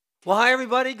Well, hi,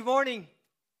 everybody. Good morning.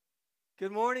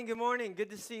 Good morning. Good morning.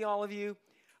 Good to see all of you.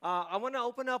 I want to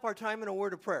open up our time in a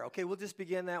word of prayer. Okay, we'll just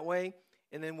begin that way,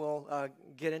 and then we'll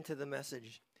get into the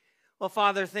message. Well,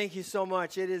 Father, thank you so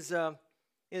much. It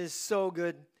is so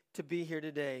good to be here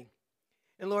today.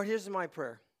 And Lord, here's my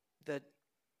prayer that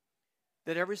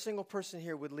every single person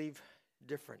here would leave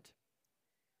different.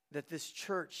 That this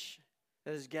church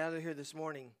that is gathered here this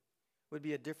morning would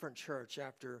be a different church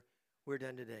after we're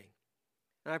done today.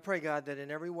 And I pray, God, that in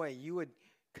every way you would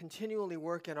continually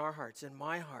work in our hearts, in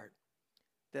my heart,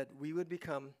 that I would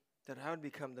become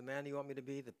the man you want me to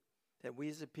be, that we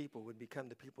as a people would become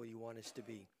the people you want us to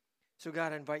be. So,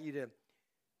 God, I invite you to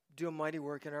do a mighty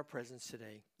work in our presence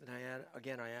today. And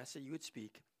I ask that you would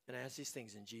speak, and I ask these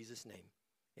things in Jesus' name.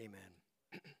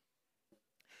 Amen.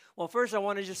 Well, first, I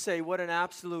want to just say what an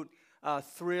absolute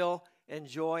thrill and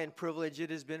joy and privilege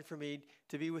it has been for me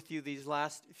to be with you these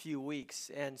last few weeks.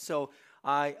 And so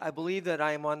I believe that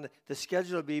I am on the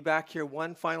schedule to be back here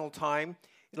one final time.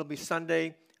 It'll be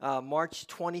Sunday, March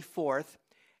 24th.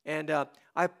 And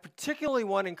I particularly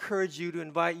want to encourage you to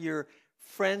invite your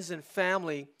friends and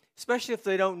family, especially if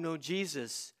they don't know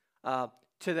Jesus, to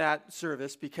that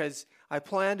service, because I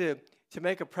plan to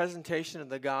make a presentation of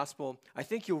the gospel. I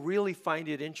think you'll really find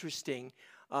it interesting.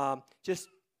 Just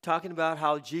talking about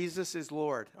how Jesus is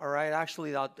Lord, all right?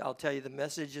 Actually, I'll tell you, the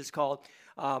message is called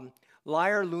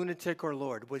Liar, Lunatic, or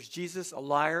Lord. Was Jesus a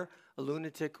liar, a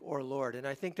lunatic, or Lord? And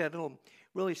I think that it'll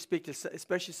really speak to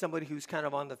especially somebody who's kind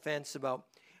of on the fence about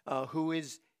who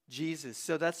is Jesus.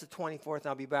 So that's the 24th.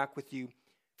 I'll be back with you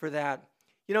for that.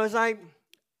 You know, as I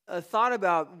thought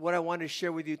about what I wanted to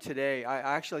share with you today,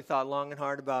 I actually thought long and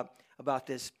hard about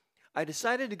this. I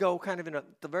decided to go kind of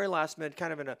the very last minute,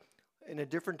 kind of in a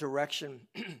different direction.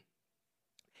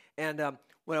 And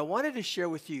what I wanted to share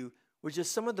with you was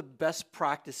just some of the best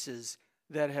practices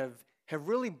that have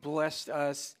really blessed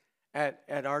us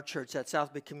at our church, at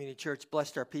South Bay Community Church,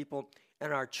 blessed our people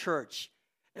and our church.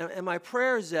 And my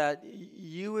prayer is that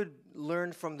you would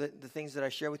learn from the things that I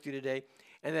share with you today,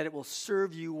 and that it will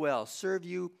serve you well, serve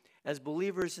you as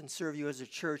believers and serve you as a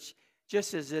church,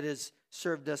 just as it has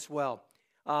served us well.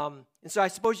 And so I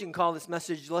suppose you can call this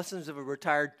message Lessons of a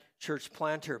Retired Church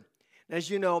Planter. And as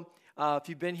you know, if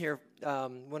you've been here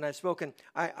when I've spoken,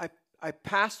 I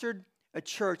pastored a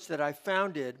church that I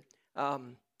founded,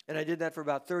 and I did that for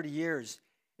about 30 years.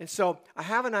 And so I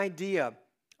have an idea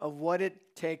of what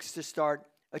it takes to start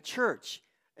a church.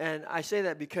 And I say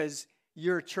that because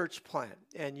you're a church plant,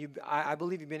 and I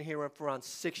believe you've been here for around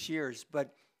 6 years.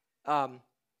 But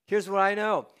here's what I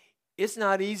know. It's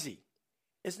not easy.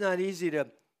 It's not easy to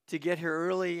get here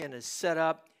early and to set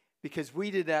up, because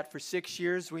we did that for 6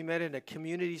 years. We met in a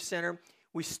community center.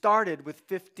 We started with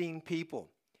 15 people,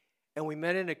 and we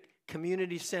met in a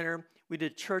community center. We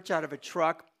did church out of a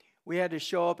truck. We had to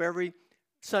show up every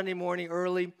Sunday morning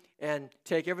early and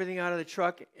take everything out of the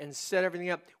truck and set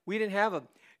everything up. We didn't have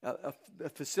a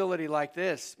facility like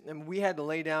this, and we had to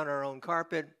lay down our own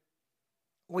carpet.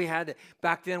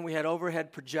 Back then we had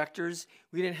overhead projectors.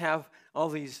 We didn't have all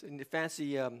these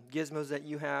fancy gizmos that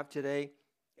you have today.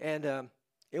 And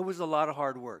it was a lot of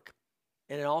hard work.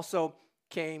 And it also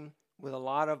came with a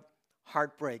lot of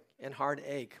heartbreak and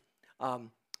heartache.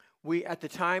 At the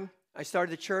time I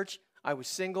started the church, I was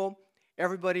single.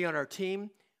 Everybody on our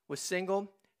team was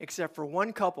single except for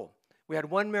one couple. We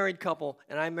had one married couple,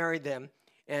 and I married them.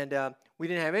 And we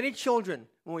didn't have any children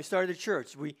when we started the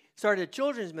church. We started a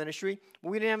children's ministry, but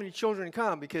we didn't have any children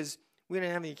come because we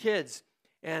didn't have any kids.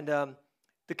 And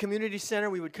the community center,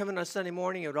 we would come in on Sunday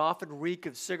morning. It would often reek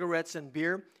of cigarettes and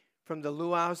beer from the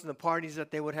luau's and the parties that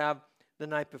they would have the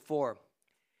night before.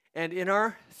 And in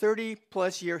our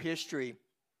 30-plus year history,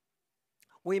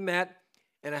 we met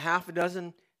in a half a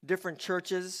dozen different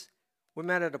churches. We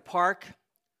met at a park.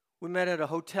 We met at a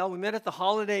hotel. We met at the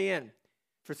Holiday Inn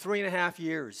for 3.5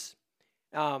 years.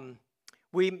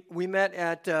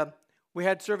 We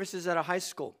had services at a high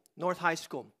school, North High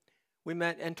School. We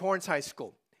met in Torrance High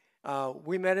School.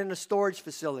 We met in a storage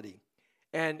facility.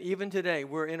 And even today,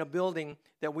 we're in a building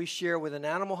that we share with an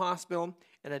animal hospital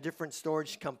and a different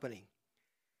storage company.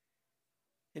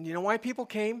 And you know why people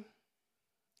came?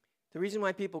 The reason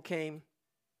why people came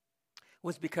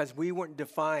was because we weren't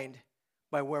defined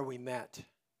by where we met.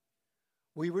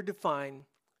 We were defined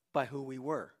by who we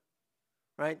were,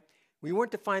 right? We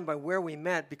weren't defined by where we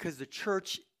met because the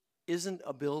church isn't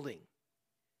a building.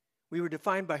 We were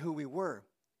defined by who we were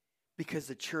because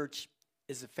the church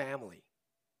is a family.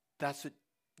 That's what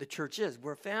the church is.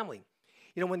 We're a family.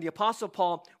 You know, when the Apostle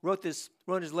Paul wrote his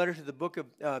letter to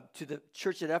the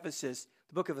church at Ephesus,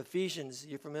 the book of Ephesians,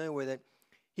 you're familiar with it,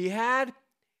 he had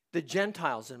the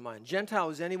Gentiles in mind. Gentile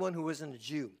was anyone who wasn't a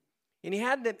Jew. And he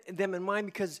had them in mind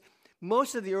because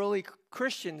most of the early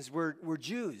Christians were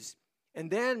Jews. And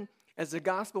then, as the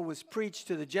gospel was preached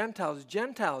to the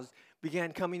Gentiles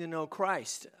began coming to know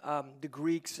Christ. The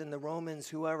Greeks and the Romans,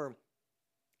 whoever.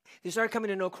 They started coming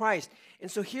to know Christ. And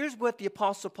so here's what the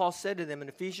Apostle Paul said to them in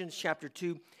Ephesians chapter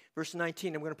 2, verse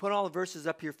 19. I'm going to put all the verses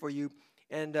up here for you.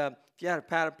 And if you had a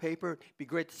pad of paper, it'd be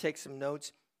great to take some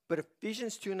notes. But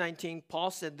Ephesians 2:19,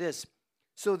 Paul said this,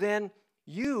 "So then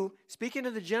you, speaking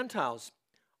to the Gentiles,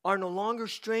 are no longer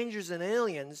strangers and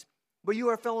aliens, but you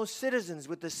are fellow citizens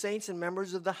with the saints and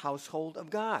members of the household of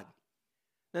God."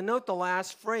 Now note the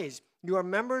last phrase. You are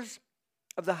members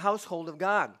of the household of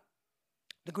God.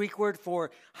 The Greek word for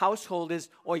household is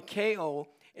oikeo,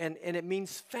 and it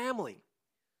means family.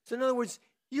 So in other words,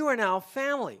 you are now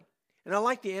family. And I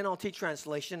like the NLT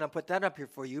translation. I'll put that up here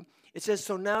for you. It says,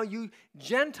 "So now you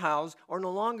Gentiles are no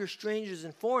longer strangers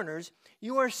and foreigners.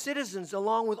 You are citizens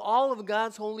along with all of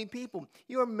God's holy people.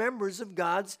 You are members of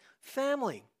God's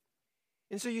family."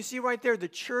 And so you see right there, the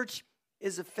church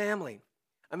is a family.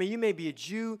 I mean, you may be a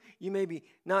Jew, you may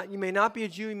not be a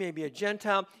Jew, you may be a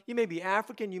Gentile, you may be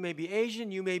African, you may be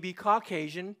Asian, you may be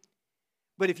Caucasian.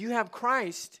 But if you have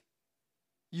Christ,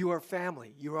 you are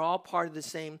family. You are all part of the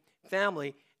same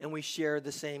family, and we share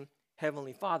the same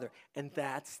Heavenly Father. And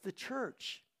that's the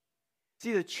church.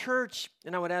 See, the church,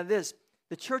 and I would add this,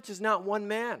 the church is not one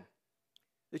man.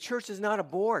 The church is not a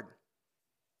board.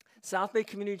 South Bay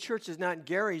Community Church is not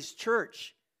Gary's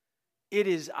church. It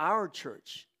is our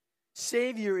church.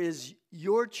 Savior is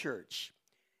your church.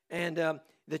 And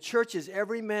the church is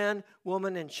every man,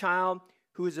 woman, and child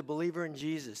who is a believer in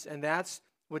Jesus. And that's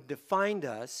what defined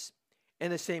us.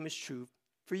 And the same is true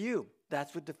for you.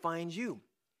 That's what defines you.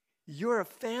 You're a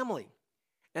family.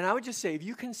 And I would just say, if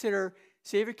you consider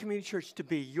Savior Community Church to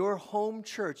be your home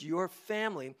church, your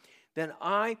family, then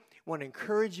I want to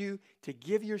encourage you to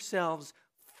give yourselves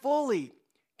fully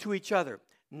to each other.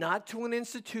 Not to an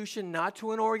institution, not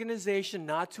to an organization,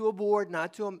 not to a board,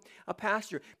 not to a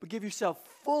pastor, but give yourself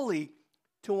fully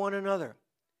to one another,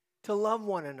 to love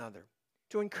one another,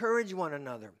 to encourage one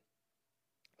another,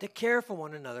 to care for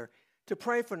one another, to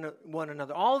pray for one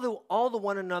another, all the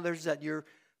one another's that you're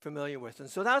familiar with. And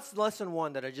so that's lesson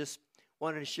one that I just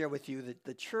wanted to share with you, that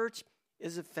the church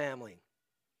is a family.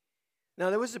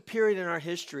 Now, there was a period in our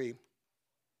history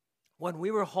when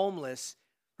we were homeless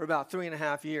for about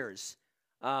 3.5 years.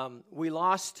 We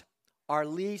lost our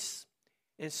lease,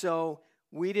 and so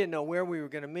we didn't know where we were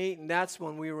going to meet, and that's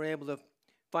when we were able to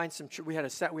find some. We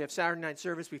have Saturday night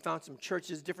service. We found some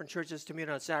churches, different churches, to meet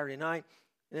on Saturday night,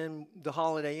 and then the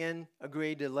Holiday Inn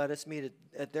agreed to let us meet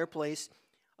at their place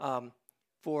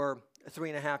for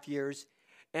 3.5 years,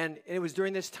 and it was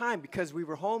during this time, because we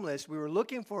were homeless, we were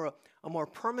looking for a more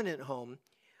permanent home.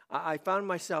 I found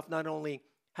myself not only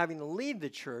having to leave the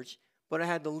church, but I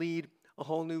had to lead a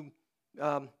whole new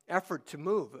effort to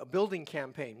move, a building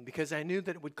campaign, because I knew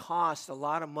that it would cost a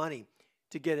lot of money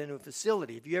to get into a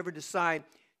facility. If you ever decide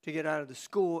to get out of the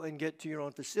school and get to your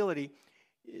own facility,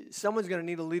 someone's going to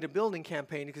need to lead a building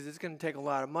campaign, because it's going to take a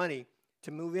lot of money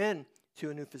to move in to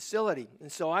a new facility.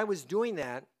 And so I was doing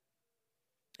that,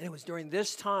 and it was during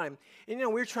this time. And, we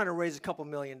were trying to raise a couple $1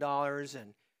 million,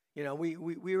 and,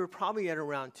 we were probably at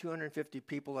around 250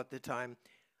 people at the time.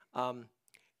 The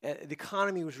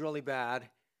economy was really bad.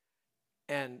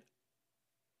 And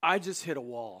I just hit a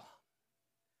wall.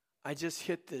 I just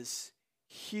hit this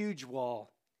huge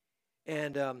wall.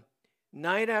 And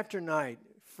night after night,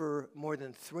 for more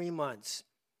than 3 months,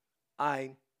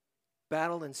 I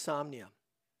battled insomnia.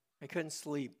 I couldn't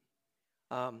sleep.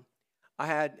 I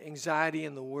had anxiety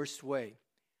in the worst way.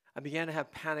 I began to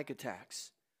have panic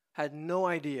attacks. I had no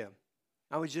idea.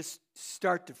 I would just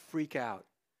start to freak out.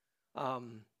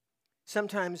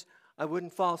 Sometimes I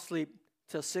wouldn't fall asleep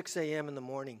till 6 a.m. in the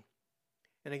morning.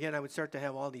 And again, I would start to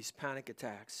have all these panic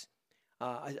attacks.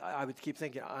 I would keep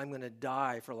thinking, I'm going to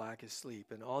die for lack of sleep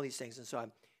and all these things. And so I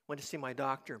went to see my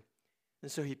doctor. And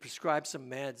so he prescribed some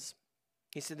meds.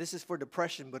 He said, this is for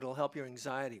depression, but it'll help your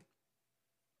anxiety.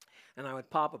 And I would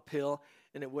pop a pill,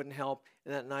 and it wouldn't help.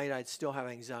 And that night, I'd still have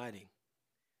anxiety.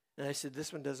 And I said,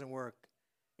 this one doesn't work.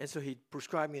 And so he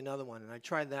prescribed me another one, and I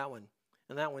tried that one.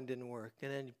 And that one didn't work.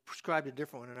 And then he prescribed a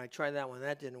different one, and I tried that one, and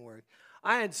that didn't work.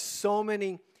 I had so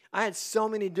many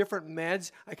different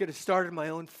meds. I could have started my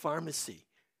own pharmacy.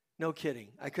 No kidding.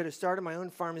 I could have started my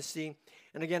own pharmacy.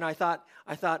 And again, I thought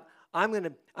I'm going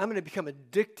to become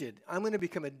addicted. I'm going to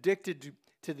become addicted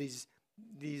to these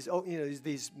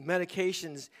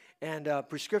medications and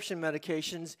prescription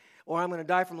medications, or I'm going to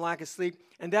die from lack of sleep.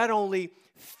 And that only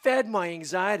fed my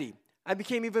anxiety. I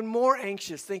became even more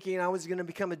anxious, thinking I was going to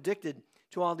become addicted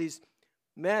to all these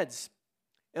meds.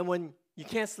 And when you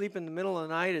can't sleep in the middle of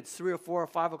the night, it's 3 or 4 or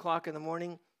 5 o'clock in the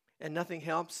morning, and nothing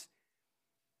helps,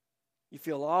 you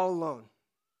feel all alone.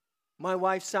 My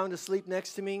wife's sound asleep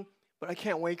next to me, but I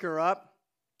can't wake her up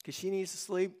because she needs to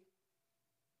sleep.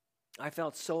 I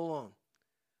felt so alone.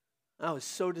 I was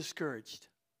so discouraged,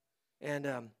 and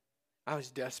I was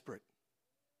desperate.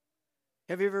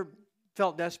 Have you ever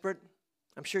felt desperate?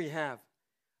 I'm sure you have.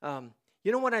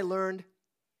 You know what I learned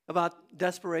about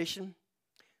desperation?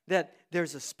 That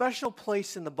there's a special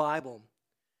place in the Bible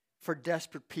for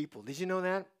desperate people. Did you know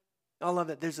that? I love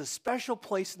that. There's a special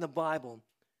place in the Bible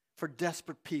for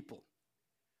desperate people.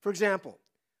 For example,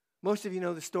 most of you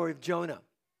know the story of Jonah,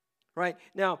 right?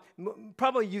 Now,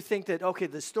 probably you think that, okay,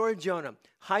 the story of Jonah,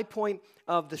 high point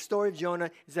of the story of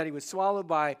Jonah is that he was swallowed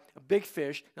by a big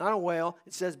fish, not a whale,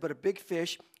 it says, but a big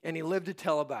fish, and he lived to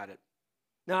tell about it.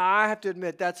 Now, I have to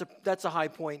admit, that's a high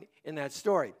point in that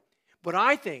story. But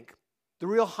I think the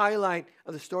real highlight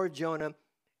of the story of Jonah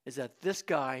is that this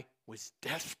guy was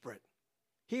desperate.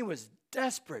 He was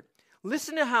desperate.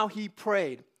 Listen to how he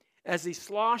prayed as he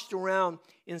sloshed around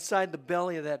inside the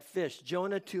belly of that fish.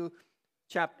 Jonah 2,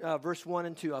 verse 1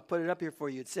 and 2. I'll put it up here for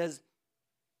you. It says,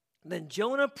 "Then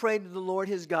Jonah prayed to the Lord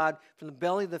his God from the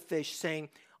belly of the fish, saying,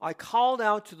 I called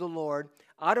out to the Lord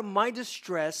out of my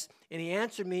distress, and he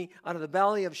answered me out of the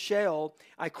belly of Sheol.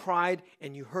 I cried,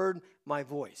 and you heard my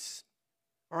voice."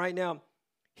 All right, now,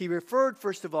 he referred,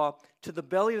 first of all, to the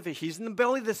belly of the fish. He's in the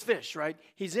belly of this fish, right?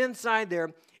 He's inside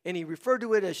there, and he referred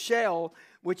to it as Sheol,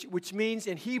 which means,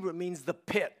 in Hebrew, it means the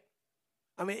pit.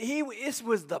 I mean, this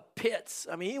was the pits.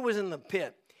 I mean, he was in the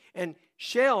pit. And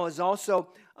Sheol is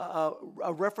also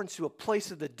a reference to a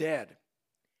place of the dead.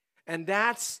 And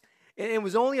it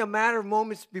was only a matter of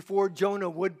moments before Jonah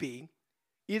would be,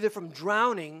 either from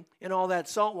drowning in all that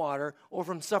salt water or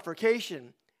from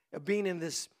suffocation of being in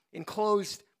this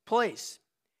enclosed place.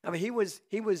 I mean, he was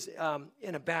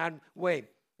in a bad way.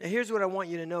 Now, here's what I want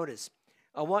you to notice.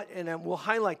 We'll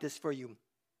highlight this for you.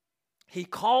 He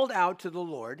called out to the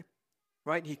Lord,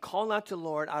 right? He called out to the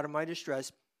Lord out of my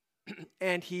distress,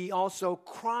 and he also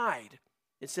cried.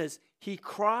 It says, he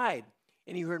cried,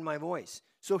 and he heard my voice.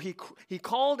 So he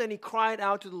called and he cried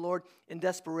out to the Lord in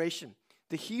desperation.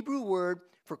 The Hebrew word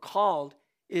for called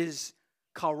is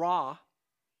kara,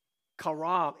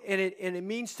 and it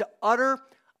means to utter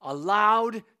a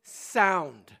loud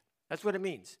sound. That's what it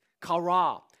means,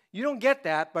 kara. You don't get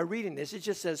that by reading this. It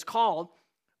just says called,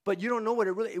 but you don't know what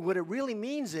it really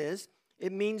means is,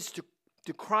 it means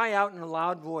to cry out in a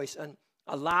loud voice,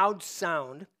 a loud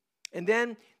sound. And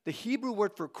then the Hebrew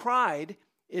word for cried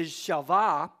is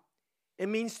shavah. It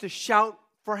means to shout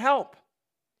for help.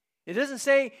 It doesn't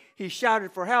say he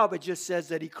shouted for help. It just says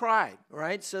that he cried,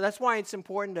 right? So that's why it's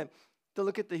important to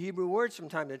look at the Hebrew words from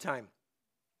time to time.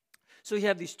 So you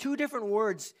have these two different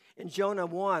words in Jonah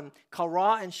 1,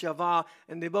 kara and shavah,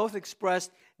 and they both express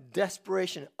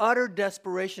desperation, utter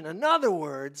desperation. In other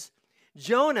words,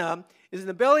 Jonah is in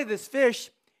the belly of this fish,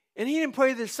 and he didn't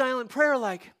pray this silent prayer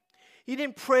he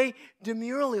didn't pray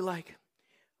demurely like,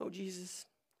 oh, Jesus,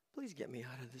 please get me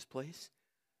out of this place.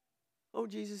 Oh,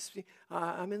 Jesus,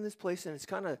 I'm in this place, and it's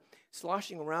kind of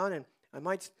sloshing around, and I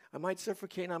might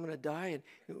suffocate, and I'm going to die, and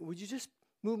would you just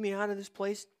move me out of this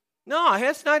place? No,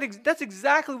 that's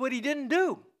exactly what he didn't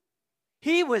do.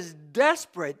 He was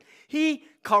desperate. He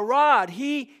karad.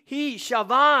 He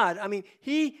shavad. I mean,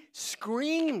 he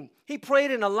screamed. He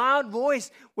prayed in a loud voice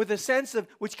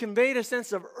which conveyed a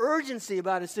sense of urgency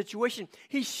about his situation.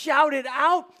 He shouted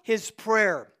out his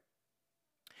prayer.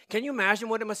 Can you imagine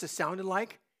what it must have sounded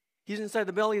like? He's inside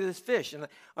the belly of this fish. And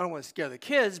I don't want to scare the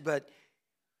kids, but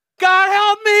God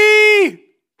help me!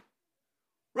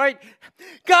 Right?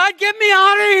 God, get me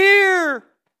out of here!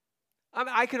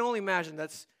 I can only imagine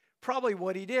that's probably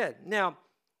what he did. Now,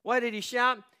 why did he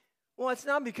shout? Well, it's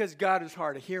not because God is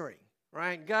hard of hearing,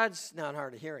 right? God's not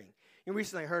hard of hearing. You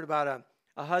recently heard about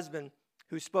a husband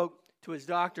who spoke to his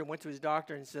doctor, went to his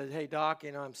doctor and said, hey, doc,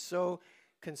 I'm so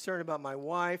concerned about my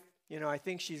wife. I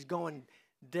think she's going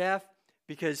deaf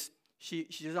because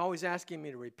she's always asking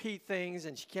me to repeat things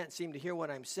and she can't seem to hear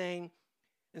what I'm saying.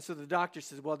 And so the doctor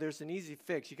says, well, there's an easy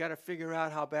fix. You got to figure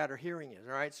out how bad her hearing is,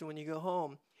 all right? So when you go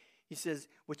home, he says,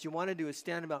 what you want to do is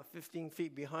stand about 15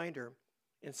 feet behind her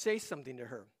and say something to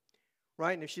her,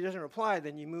 right? And if she doesn't reply,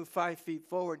 then you move 5 feet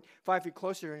forward, 5 feet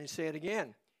closer, and you say it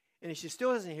again. And if she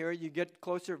still doesn't hear it, you get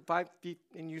closer 5 feet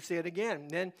and you say it again. And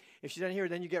then if she doesn't hear it,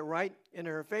 then you get right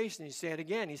into her face and you say it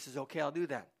again. He says, okay, I'll do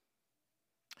that.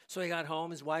 So he got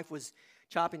home. His wife was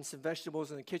chopping some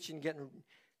vegetables in the kitchen, getting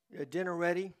dinner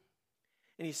ready.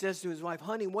 And he says to his wife,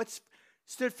 honey, what's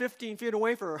Stood 15 feet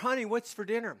away from her. Honey, what's for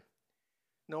dinner?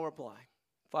 No reply.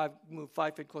 Move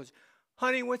 5 feet closer.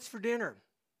 Honey, what's for dinner?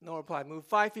 No reply. Move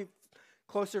 5 feet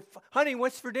closer. Honey,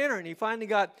 what's for dinner? And he finally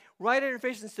got right in her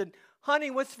face and said, honey,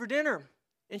 what's for dinner?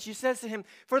 And she says to him,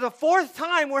 for the 4th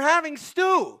time, we're having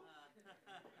stew.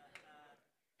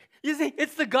 You see,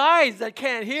 it's the guys that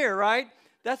can't hear, right?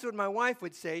 That's what my wife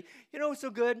would say. You know, it's so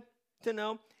good to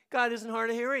know God isn't hard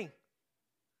of hearing.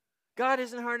 God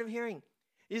isn't hard of hearing.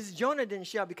 Jonah didn't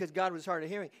shout because God was hard of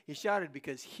hearing. He shouted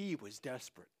because he was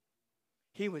desperate.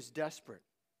 He was desperate.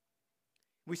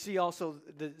 We see also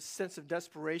the sense of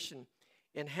desperation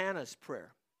in Hannah's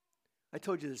prayer. I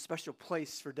told you there's a special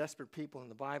place for desperate people in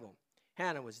the Bible.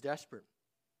 Hannah was desperate.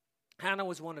 Hannah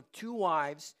was one of 2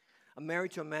 wives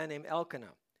married to a man named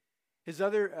Elkanah. His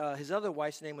other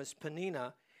wife's name was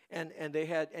Peninnah,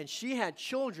 and she had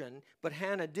children, but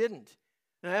Hannah didn't.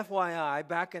 Now, FYI,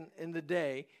 back in the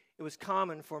day, it was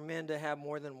common for men to have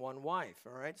more than one wife,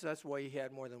 all right? So that's why he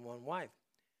had more than one wife.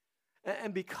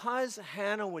 And because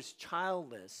Hannah was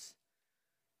childless,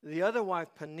 the other wife,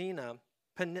 Peninnah,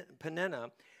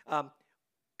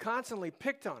 constantly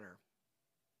picked on her.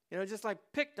 You know, just like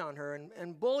picked on her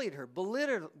and bullied her,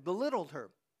 belittled her.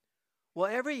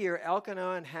 Well, every year,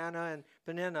 Elkanah and Hannah and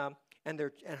Peninnah and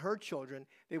her children,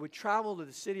 they would travel to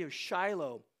the city of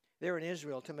Shiloh there in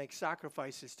Israel to make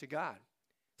sacrifices to God.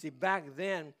 See, back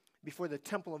then, before the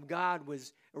temple of God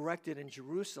was erected in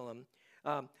Jerusalem,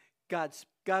 God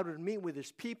would meet with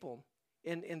his people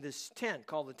in this tent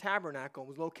called the tabernacle. It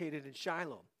was located in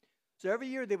Shiloh. So every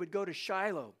year they would go to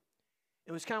Shiloh.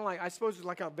 It was kind of like, I suppose it was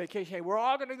like a vacation. Hey, we're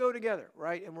all going to go together,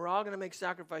 right? And we're all going to make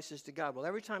sacrifices to God. Well,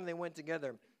 every time they went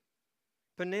together,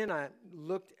 Peninnah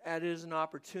looked at it as an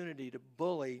opportunity to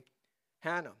bully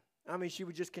Hannah. I mean, she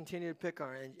would just continue to pick on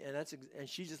her, and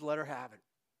she just let her have it.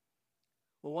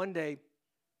 Well, one day,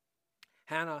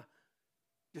 Hannah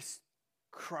just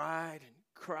cried and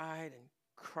cried and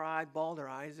cried, bawled her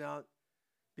eyes out,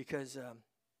 because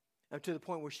to the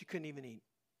point where she couldn't even eat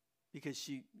because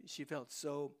she felt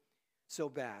so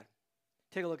bad.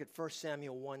 Take a look at 1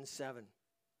 Samuel 1:7.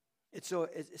 It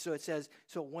says,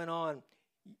 so it went on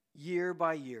year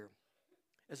by year.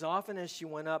 As often as she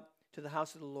went up to the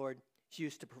house of the Lord, she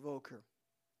used to provoke her.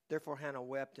 Therefore Hannah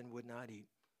wept and would not eat.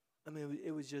 I mean,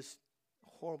 it was just a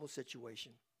horrible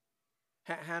situation.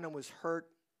 Hannah was hurt,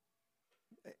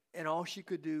 and all she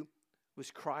could do was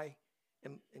cry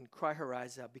and cry her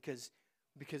eyes out because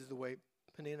of the way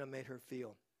Peninnah made her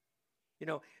feel. You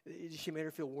know, she made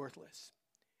her feel worthless.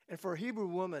 And for a Hebrew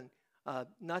woman,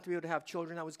 not to be able to have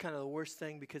children, that was kind of the worst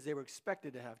thing because they were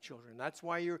expected to have children. That's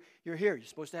why you're here. You're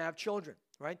supposed to have children,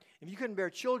 right? If you couldn't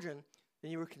bear children, then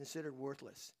you were considered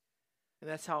worthless. And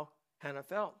that's how Hannah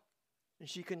felt. And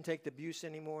she couldn't take the abuse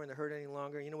anymore and the hurt any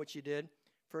longer. You know what she did?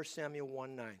 1 Samuel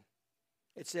 1:9.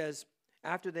 It says,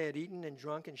 after they had eaten and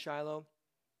drunk in Shiloh,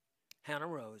 Hannah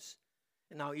rose.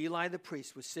 And now Eli the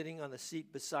priest was sitting on the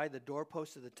seat beside the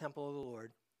doorpost of the temple of the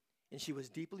Lord. And she was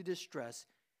deeply distressed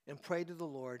and prayed to the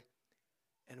Lord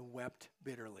and wept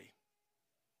bitterly.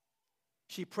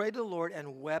 She prayed to the Lord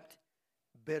and wept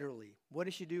bitterly. What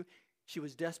did she do? She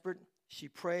was desperate. She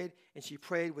prayed, and she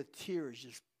prayed with tears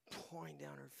just pouring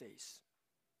down her face.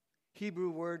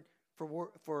 Hebrew word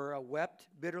for wept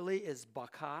bitterly is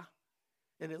bakah,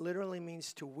 and it literally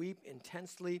means to weep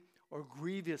intensely or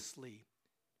grievously.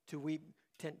 To weep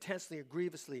intensely or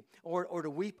grievously, or to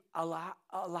weep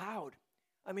aloud.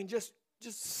 I mean, just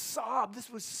sob. This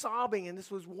was sobbing, and this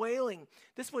was wailing.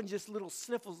 This one just little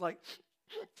sniffles like,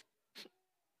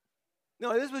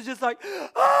 no, this was just like,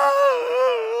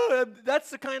 ah! That's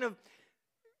the kind of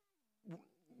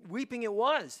weeping it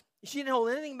was. She didn't hold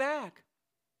anything back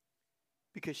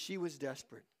because she was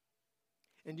desperate.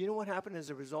 And do you know what happened as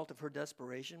a result of her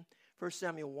desperation? 1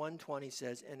 Samuel 1:20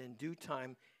 says, and in due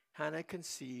time Hannah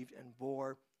conceived and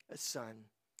bore a son,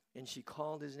 and she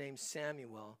called his name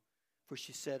Samuel, for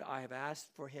she said, I have asked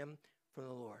for him from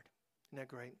the Lord. Isn't that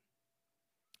great?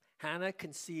 Hannah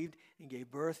conceived and gave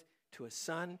birth to a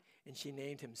son, and she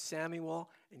named him Samuel.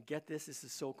 And get this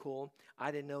is so cool.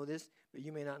 I didn't know this, but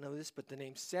you may not know this, but the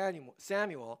name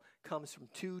Samuel comes from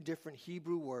 2 different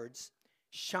Hebrew words,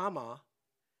 Shama,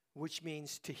 which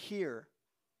means to hear,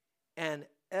 and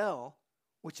El,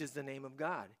 which is the name of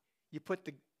God. You put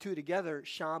the 2 together,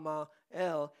 Shama,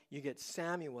 El, you get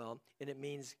Samuel, and it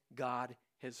means God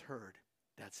has heard.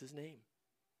 That's his name.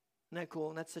 Isn't that cool?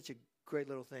 And that's such a great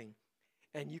little thing.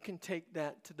 And you can take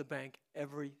that to the bank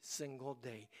every single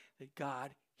day, that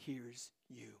God hears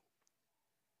you.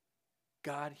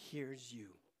 God hears you.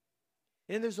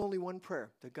 And there's only one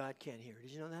prayer that God can't hear.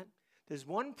 Did you know that? There's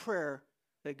one prayer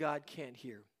that God can't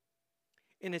hear.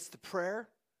 And it's the prayer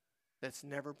that's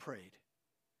never prayed.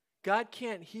 God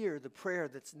can't hear the prayer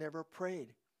that's never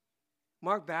prayed.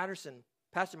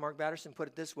 Pastor Mark Batterson put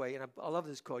it this way, and I love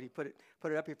this quote. He put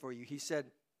it up here for you. He said,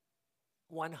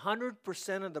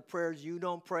 100% of the prayers you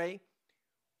don't pray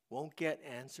won't get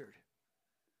answered.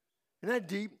 Isn't that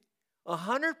deep?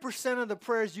 100% of the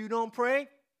prayers you don't pray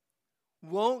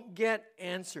won't get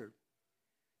answered.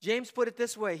 James put it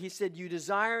this way. He said, you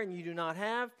desire and you do not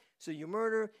have, so you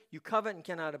murder. You covet and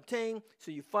cannot obtain, so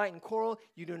you fight and quarrel.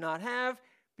 You do not have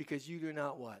because you do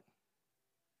not what?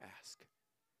 Ask.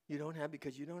 You don't have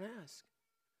because you don't ask.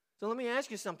 So let me ask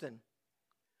you something.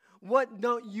 What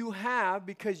don't you have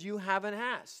because you haven't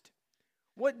asked?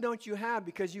 What don't you have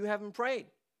because you haven't prayed?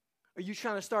 Are you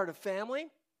trying to start a family?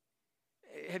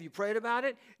 Have you prayed about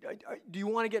it? Do you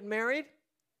want to get married,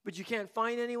 but you can't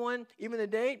find anyone, even a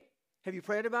date? Have you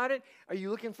prayed about it? Are you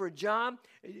looking for a job?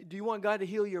 Do you want God to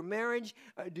heal your marriage?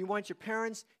 Do you want your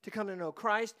parents to come to know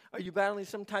Christ? Are you battling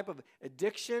some type of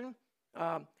addiction?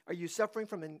 Are you suffering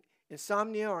from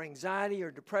insomnia or anxiety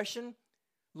or depression?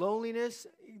 Loneliness?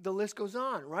 The list goes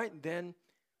on, right? Then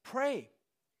pray.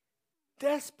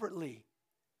 Desperately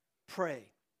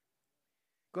pray.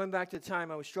 Going back to the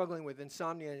time I was struggling with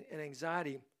insomnia and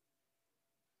anxiety,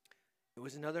 it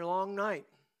was another long night.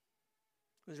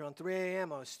 It was around 3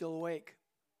 a.m. I was still awake.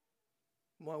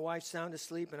 My wife sound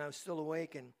asleep, and I was still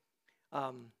awake. And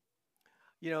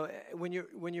when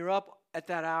you're up at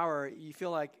that hour, you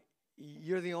feel like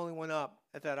you're the only one up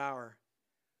at that hour,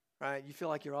 right? You feel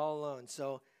like you're all alone.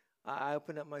 So I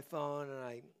opened up my phone and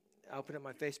I opened up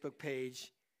my Facebook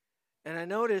page, and I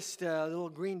noticed a little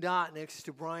green dot next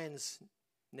to Brian's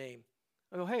name.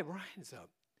 I go, hey, Brian's up.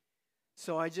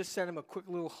 So I just sent him a quick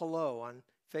little hello on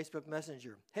Facebook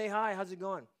Messenger. Hey, hi, how's it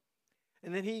going?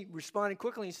 And then he responded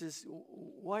quickly. He says,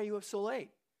 why are you up so late?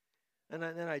 And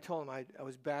then I told him I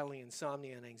was battling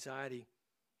insomnia and anxiety,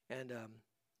 and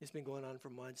it's been going on for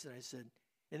months. And I said,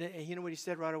 and you know what he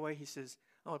said right away? He says,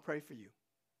 I want to pray for you.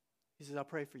 He says, I'll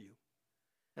pray for you.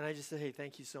 And I just said, hey,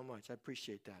 thank you so much. I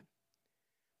appreciate that.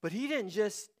 But he didn't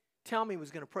just tell me he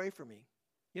was going to pray for me.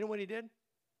 You know what he did?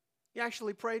 He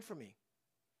actually prayed for me.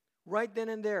 Right then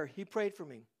and there, he prayed for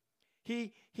me.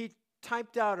 He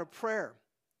typed out a prayer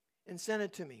and sent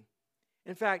it to me.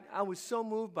 In fact, I was so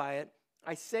moved by it,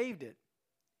 I saved it.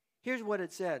 Here's what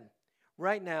it said.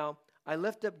 Right now, I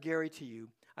lift up Gary to you.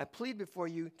 I plead before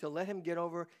you to let him get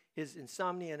over his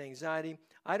insomnia and anxiety.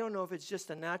 I don't know if it's just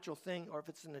a natural thing or if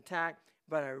it's an attack,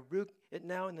 but I rebuke it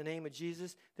now in the name of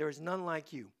Jesus. There is none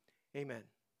like you. Amen.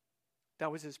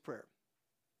 That was his prayer.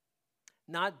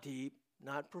 Not deep,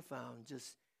 not profound,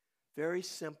 just very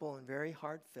simple and very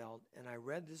heartfelt. And I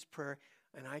read this prayer,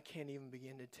 and I can't even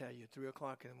begin to tell you at 3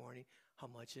 o'clock in the morning how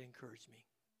much it encouraged me.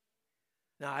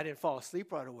 Now, I didn't fall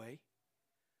asleep right away,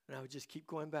 and I would just keep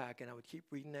going back, and I would keep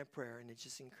reading that prayer, and it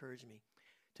just encouraged me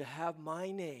to have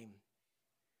my name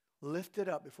lifted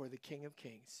up before the King of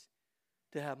Kings,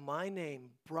 to have my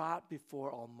name brought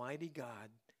before Almighty God,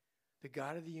 the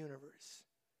God of the universe.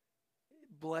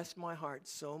 It blessed my heart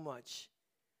so much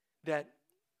that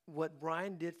what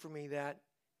Brian did for me that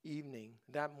evening,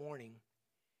 that morning,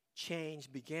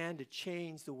 began to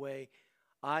change the way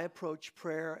I approach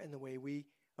prayer and the way we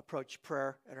approach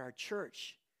prayer at our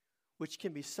church, which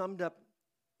can be summed up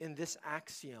in this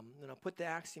axiom. And I'll put the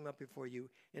axiom up before you,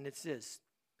 and it's this.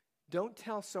 Don't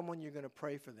tell someone you're going to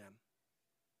pray for them.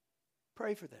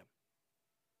 Pray for them.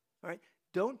 All right?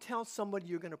 Don't tell somebody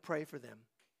you're going to pray for them.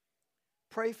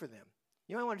 Pray for them.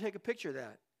 You might want to take a picture of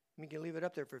that. We can leave it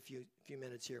up there for a few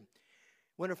minutes here.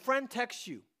 When a friend texts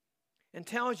you and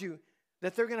tells you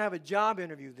that they're going to have a job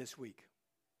interview this week,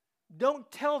 don't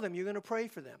tell them you're going to pray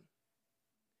for them.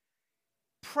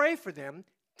 Pray for them.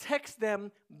 Text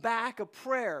them back a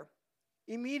prayer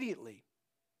immediately.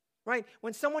 Right?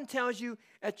 When someone tells you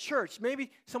at church,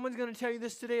 maybe someone's going to tell you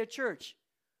this today at church.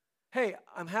 Hey,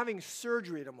 I'm having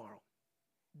surgery tomorrow.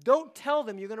 Don't tell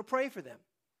them you're going to pray for them.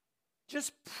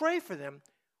 Just pray for them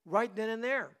right then and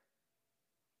there.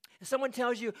 If someone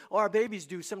tells you, oh, our baby's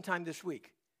due sometime this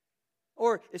week,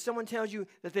 or if someone tells you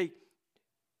that they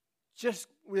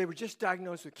were just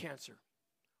diagnosed with cancer,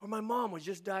 or my mom was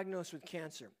just diagnosed with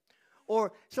cancer,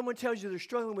 or someone tells you they're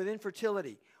struggling with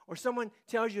infertility, or someone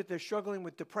tells you that they're struggling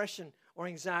with depression or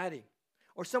anxiety,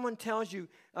 or someone tells you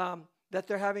that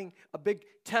they're having a big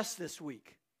test this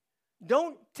week,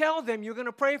 don't tell them you're going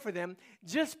to pray for them.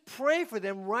 Just pray for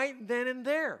them right then and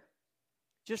there.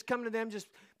 Just come to them, just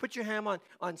put your hand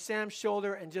on Sam's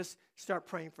shoulder and just start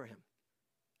praying for him.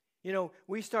 You know,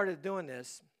 we started doing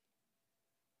this,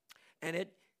 and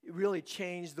it really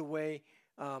changed the way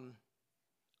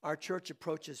our church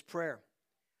approaches prayer.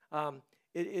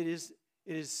 It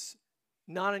is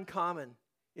not uncommon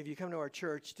if you come to our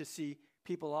church to see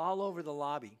people all over the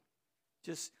lobby,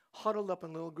 just huddled up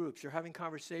in little groups. They're having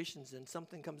conversations and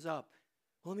something comes up.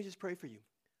 Well, let me just pray for you.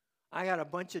 I got a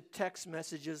bunch of text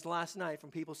messages last night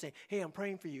from people saying, hey, I'm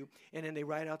praying for you, and then they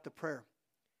write out the prayer.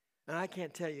 And I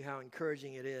can't tell you how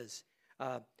encouraging it is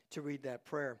to read that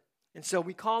prayer. And so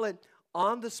we call it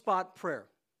on-the-spot prayer.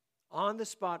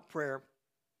 On-the-spot prayer.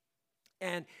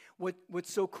 And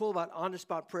what's so cool about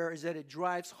on-the-spot prayer is that it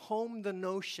drives home the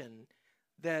notion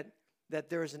that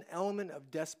there is an element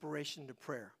of desperation to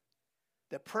prayer.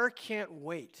 That prayer can't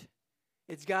wait.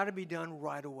 It's got to be done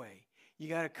right away. You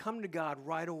got to come to God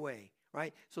right away,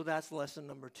 right? So that's lesson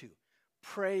number 2.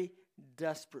 Pray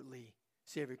desperately,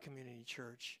 Savior Community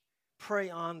Church. Pray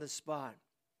on the spot.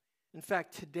 In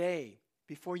fact, today,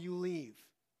 before you leave,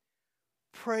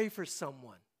 pray for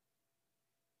someone.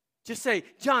 Just say,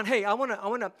 John, hey, I want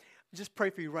to just pray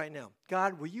for you right now.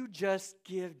 God, will you just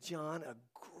give John a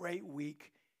great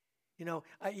week? You know,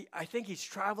 I think he's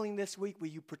traveling this week. Will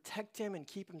you protect him and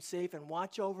keep him safe and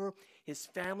watch over his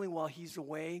family while he's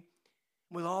away?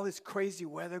 With all this crazy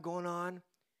weather going on,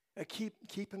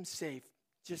 keep him safe.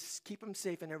 Just keep him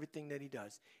safe in everything that he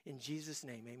does. In Jesus'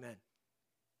 name, amen.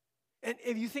 And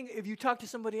if you talk to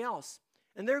somebody else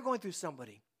and they're going through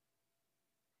somebody,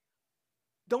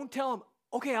 don't tell them,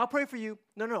 okay, I'll pray for you.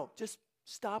 No, just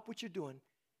stop what you're doing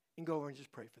and go over and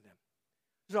just pray for them.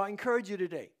 So I encourage you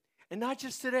today, and not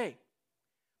just today,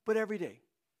 but every day.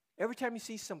 Every time you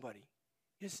see somebody,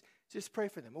 just pray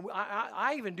for them.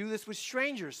 I even do this with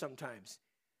strangers sometimes.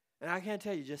 And I can't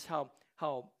tell you just how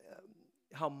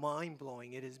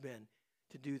mind-blowing it has been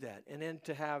to do that. And then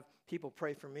to have people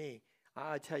pray for me,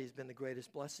 I tell you, it's been the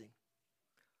greatest blessing.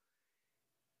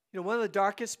 You know, one of the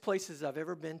darkest places I've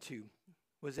ever been to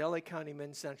was L.A. County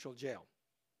Men's Central Jail.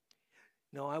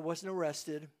 No, I wasn't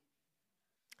arrested.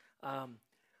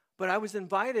 But I was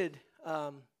invited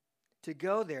to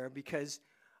go there because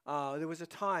there was a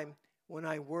time when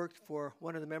I worked for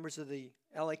one of the members of the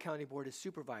L.A. County Board of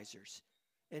Supervisors.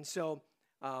 And so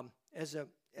as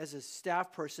a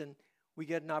staff person, we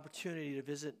get an opportunity to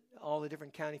visit all the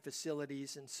different county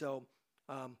facilities. And so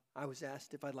I was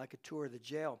asked if I'd like a tour of the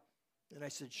jail. And I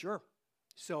said, sure.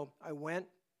 So I went.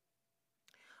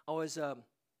 I was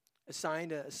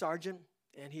assigned a sergeant,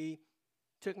 and he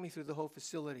took me through the whole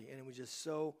facility. And it was just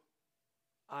so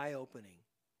eye-opening.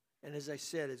 And as I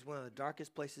said, it's one of the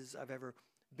darkest places I've ever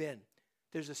been.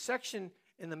 There's a section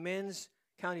in the Men's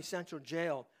County Central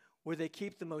Jail where they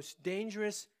keep the most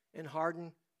dangerous and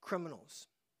hardened criminals.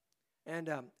 And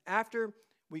after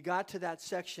we got to that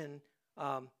section,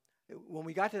 when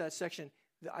we got to that section,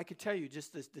 I could tell you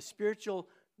just the spiritual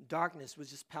darkness was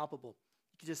just palpable.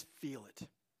 You could just feel it.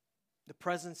 The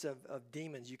presence of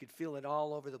demons, you could feel it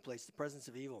all over the place, the presence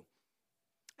of evil.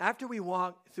 After we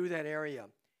walked through that area,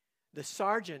 the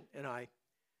sergeant and I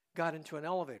got into an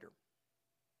elevator.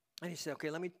 And he said, okay,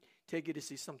 let me take you to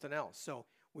see something else. So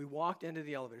we walked into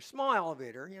the elevator, small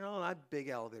elevator, you know, not big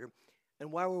elevator.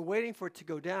 And while we're waiting for it to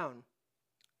go down,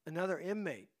 another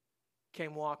inmate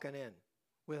came walking in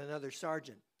with another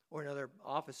sergeant or another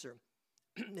officer.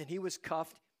 And he was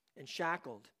cuffed and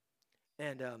shackled.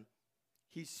 And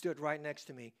he stood right next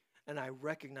to me, and I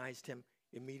recognized him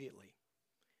immediately.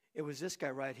 It was this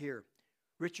guy right here,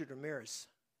 Richard Ramirez,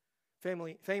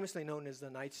 famously known as the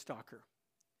Night Stalker.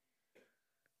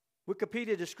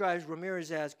 Wikipedia describes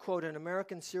Ramirez as, quote, an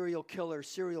American serial killer,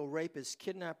 serial rapist,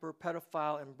 kidnapper,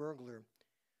 pedophile, and burglar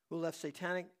who left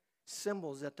satanic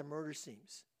symbols at the murder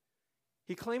scenes.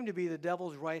 He claimed to be the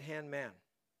devil's right-hand man.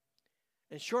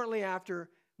 And shortly after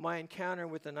my encounter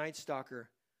with the Night Stalker,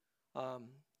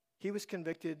 he was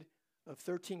convicted of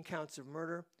 13 counts of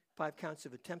murder, 5 counts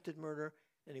of attempted murder,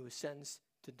 and he was sentenced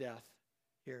to death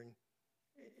here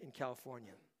in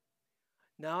California.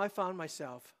 Now I found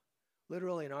myself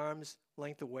literally an arm's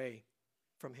length away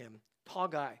from him. Tall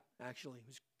guy, actually. He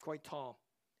was quite tall.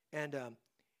 And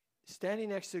standing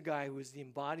next to a guy who was the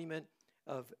embodiment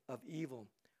of evil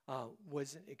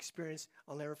was an experience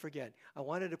I'll never forget. I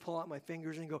wanted to pull out my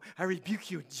fingers and go, I rebuke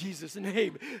you in Jesus'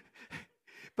 name.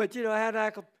 But, you know, I had to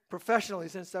act professionally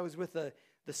since I was with the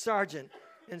sergeant.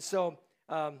 And so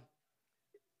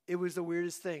it was the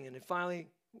weirdest thing. And then finally,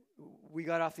 we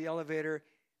got off the elevator.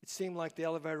 It seemed like the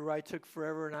elevator ride took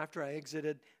forever, and after I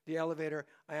exited the elevator,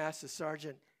 I asked the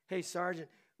sergeant, hey, Sergeant,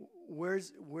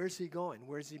 where's he going?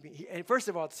 Where's he being? And first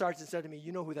of all, the sergeant said to me,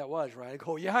 you know who that was, right? I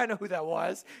go, yeah, I know who that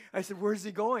was. I said, where's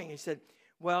he going? He said,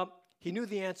 well, he knew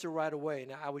the answer right away,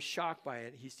 and I was shocked by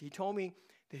it. He told me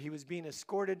that he was being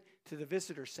escorted to the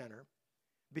visitor center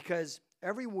because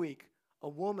every week a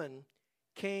woman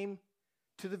came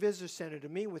to the visitor center to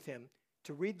meet with him,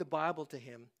 to read the Bible to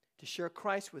him, to share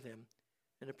Christ with him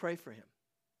and to pray for him.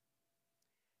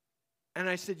 And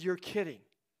I said, you're kidding.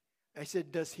 I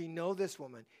said, does he know this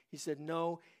woman? He said,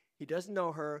 no, he doesn't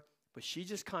know her, but she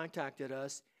just contacted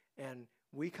us, and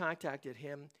we contacted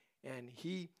him, and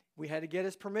we had to get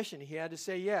his permission. He had to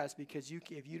say yes, because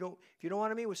if you don't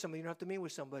want to meet with somebody, you don't have to meet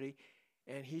with somebody.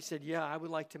 And he said, yeah, I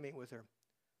would like to meet with her.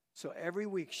 So every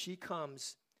week she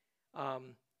comes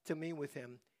to meet with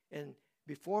him. And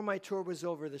before my tour was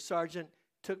over, the sergeant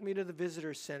took me to the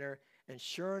visitor center, and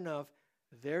sure enough,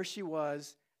 there she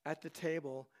was at the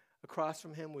table. Across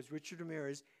from him was Richard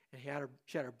Ramirez, and she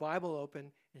had her Bible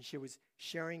open, and she was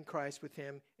sharing Christ with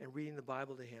him and reading the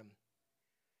Bible to him.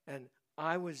 And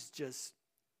I was just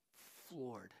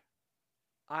floored.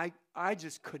 I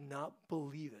just could not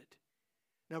believe it.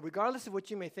 Now, regardless of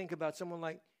what you may think about someone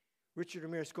like Richard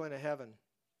Ramirez going to heaven,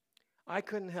 I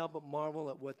couldn't help but marvel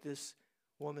at what this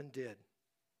woman did.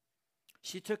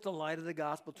 She took the light of the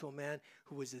gospel to a man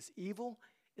who was as evil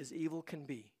can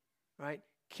be, right?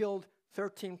 Killed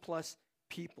 13 plus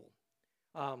people.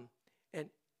 And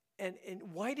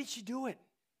why did she do it?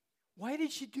 Why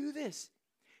did she do this?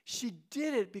 She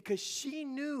did it because she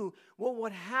knew what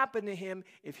would happen to him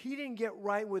if he didn't get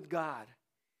right with God.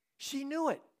 She knew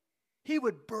it. He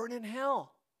would burn in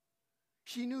hell.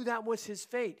 She knew that was his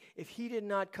fate if he did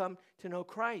not come to know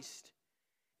Christ.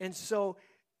 And so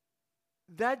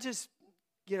that just,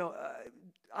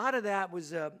 out of that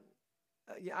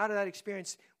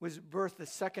experience was birthed the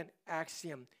second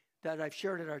axiom that I've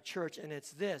shared at our church, and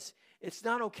it's this: it's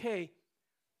not okay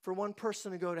for one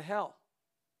person to go to hell.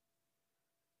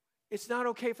 It's not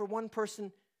okay for one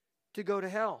person to go to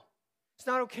hell. It's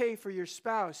not okay for your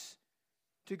spouse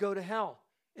to go to hell.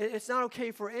 It's not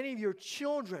okay for any of your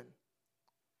children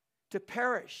to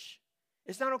perish.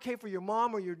 It's not okay for your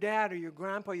mom or your dad or your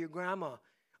grandpa or your grandma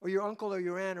or your uncle or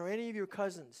your aunt or any of your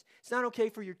cousins. It's not okay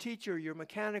for your teacher or your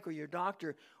mechanic or your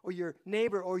doctor or your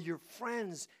neighbor or your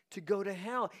friends to go to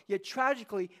hell. Yet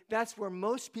tragically, that's where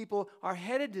most people are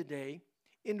headed today,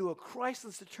 into a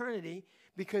Christless eternity,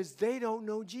 because they don't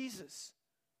know Jesus.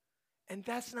 And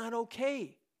that's not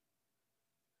okay.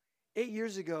 8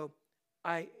 years ago,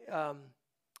 I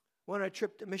went on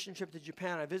a mission trip to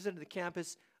Japan. I visited the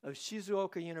campus of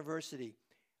Shizuoka University,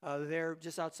 there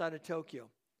just outside of Tokyo.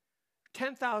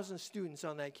 10,000 students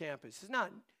on that campus. It's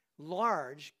not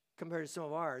large compared to some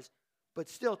of ours, but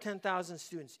still 10,000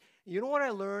 students. You know what I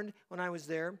learned when I was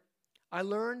there? I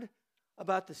learned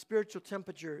about the spiritual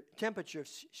temperature of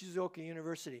Shizuoka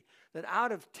University, that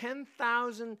out of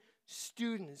 10,000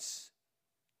 students,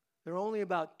 there are only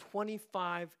about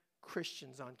 25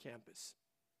 Christians on campus.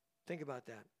 Think about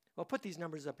that. I'll put these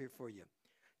numbers up here for you.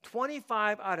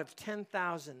 25 out of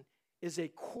 10,000 is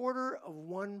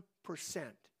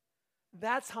 1/4%.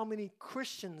 That's how many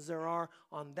Christians there are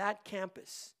on that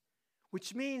campus,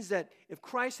 which means that if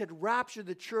Christ had raptured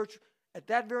the church at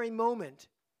that very moment,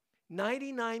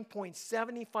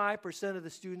 99.75% of the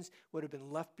students would have been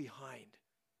left behind.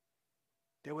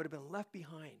 They would have been left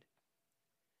behind.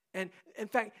 And in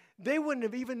fact, they wouldn't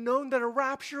have even known that a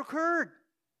rapture occurred.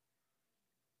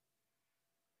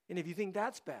 And if you think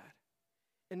that's bad,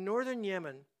 in northern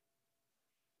Yemen,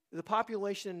 the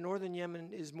population in northern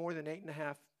Yemen is more than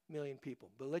 8.5 million people.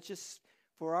 But let's just,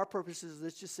 for our purposes,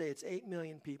 let's just say it's 8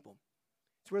 million people.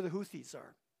 It's where the Houthis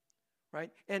are,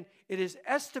 right? And it is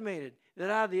estimated that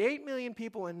out of the 8 million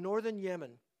people in northern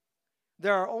Yemen,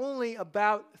 there are only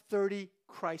about 30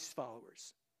 Christ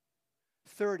followers.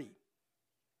 30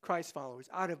 Christ followers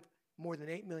out of more than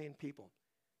 8 million people.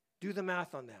 Do the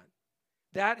math on that.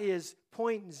 That is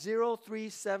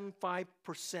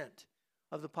 0.0375%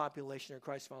 of the population are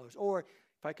Christ followers. Or,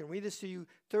 if I can read this to you,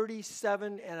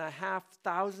 37.5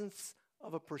 thousandths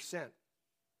of a percent.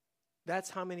 That's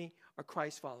how many are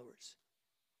Christ followers.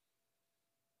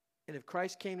 And if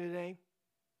Christ came today,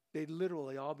 they'd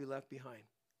literally all be left behind,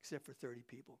 except for 30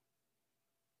 people.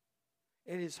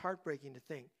 It is heartbreaking to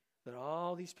think that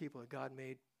all these people that God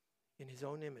made in his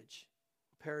own image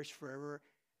will perish forever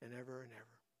and ever and ever.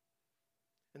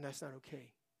 And that's not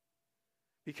okay.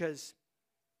 Because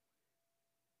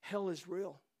hell is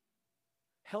real.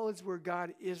 Hell is where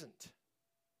God isn't.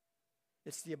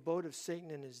 It's the abode of Satan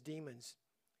and his demons.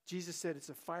 Jesus said it's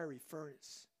a fiery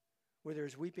furnace where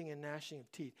there's weeping and gnashing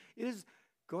of teeth.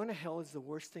 Going to hell is the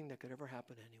worst thing that could ever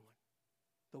happen to anyone.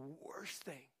 The worst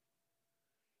thing.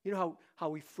 You know how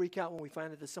we freak out when we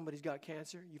find out that somebody's got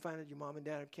cancer? You find out your mom and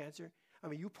dad have cancer? I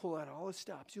mean, you pull out all the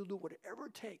stops. You'll do whatever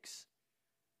it takes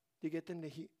to get them to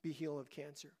be healed of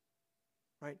cancer,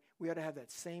 right? We ought to have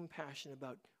that same passion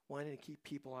about wanting to keep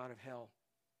people out of hell.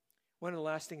 One of the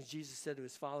last things Jesus said to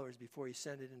his followers before he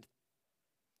ascended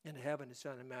into heaven is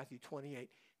found in Matthew 28,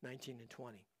 19 and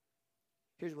 20.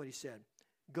 Here's what he said.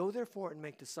 Go therefore and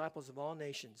make disciples of all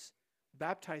nations,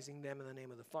 baptizing them in the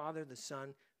name of the Father, the Son,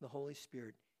 and the Holy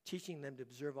Spirit, teaching them to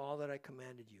observe all that I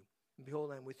commanded you. And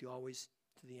behold, I am with you always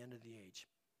to the end of the age.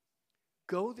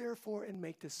 Go therefore and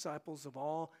make disciples of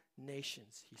all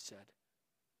nations, he said.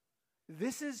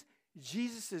 This is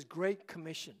Jesus' great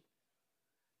commission.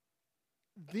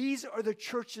 These are the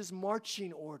church's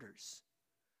marching orders.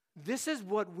 This is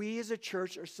what we as a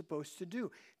church are supposed to do.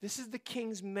 This is the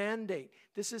king's mandate.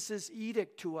 This is his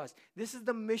edict to us. This is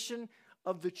the mission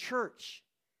of the church.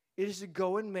 It is to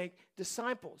go and make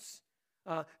disciples.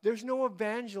 There's no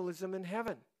evangelism in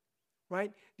heaven,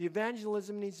 right? The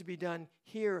evangelism needs to be done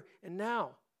here and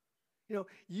now. You know,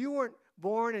 you weren't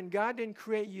born and God didn't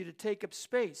create you to take up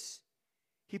space.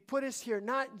 He put us here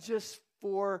not just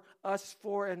for us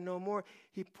four and no more.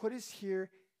 He put us here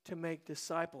to make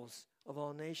disciples of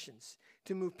all nations,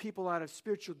 to move people out of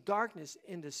spiritual darkness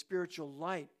into spiritual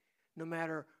light, no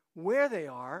matter where they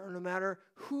are or no matter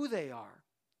who they are.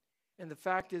 And the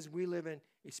fact is, we live in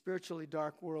a spiritually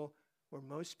dark world where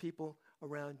most people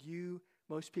around you,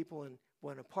 most people in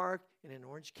Buena Park and in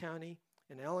Orange County,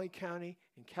 in LA County,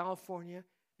 in California,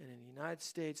 and in the United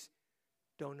States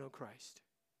don't know Christ.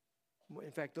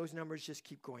 In fact, those numbers just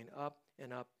keep going up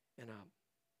and up and up.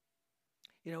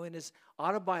 You know, in his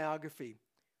autobiography,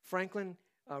 Benjamin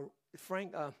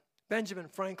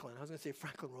Franklin, I was going to say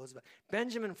Franklin Roosevelt,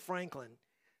 Benjamin Franklin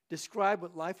described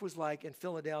what life was like in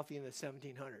Philadelphia in the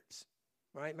 1700s,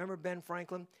 right? Remember Ben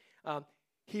Franklin?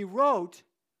 He wrote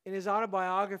in his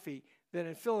autobiography that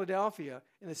in Philadelphia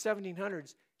in the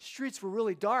 1700s, streets were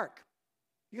really dark.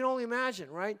 You can only imagine,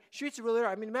 right? Streets are really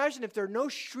dark. I mean, imagine if there are no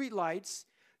street lights,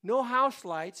 no house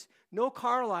lights, no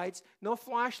car lights, no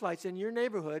flashlights in your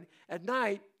neighborhood at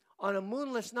night. On a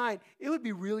moonless night, it would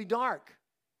be really dark,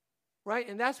 right?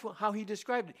 And that's how he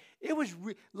described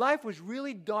it. Life was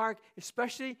really dark,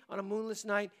 especially on a moonless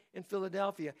night in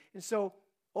Philadelphia. And so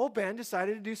old Ben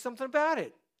decided to do something about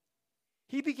it.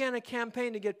 He began a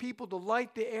campaign to get people to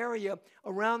light the area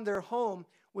around their home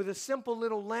with a simple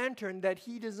little lantern that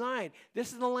he designed.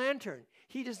 This is the lantern.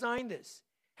 He designed this.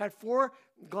 Had 4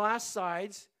 glass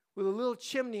sides with a little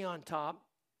chimney on top.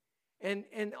 And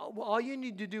all you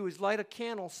need to do is light a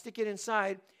candle, stick it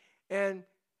inside, and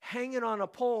hang it on a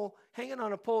pole,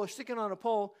 or stick it on a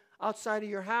pole outside of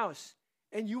your house,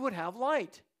 and you would have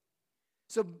light.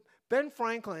 So Ben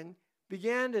Franklin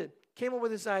came up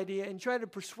with this idea and tried to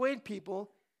persuade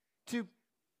people to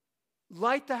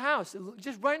light the house,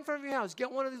 just right in front of your house.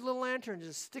 Get one of these little lanterns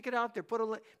and stick it out there,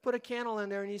 put a candle in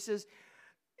there, and he says,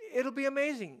 it'll be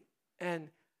amazing.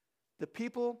 And the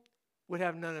people would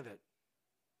have none of it.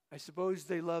 I suppose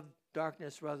they loved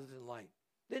darkness rather than light.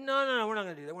 No, we're not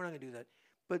going to do that. We're not going to do that.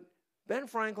 But Ben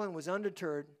Franklin was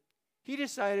undeterred. He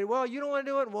decided, well, you don't want to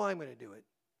do it? Well, I'm going to do it.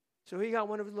 So he got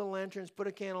one of his little lanterns, stuck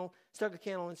a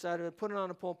candle inside of it, put it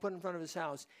on a pole, put it in front of his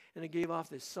house, and it gave off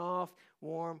this soft,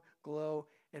 warm glow.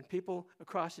 And people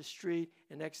across the street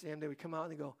and next to him, they would come out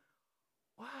and they go,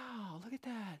 wow, look at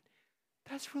that.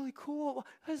 That's really cool.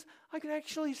 I can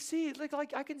actually see, like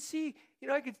I can see,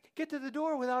 I could get to the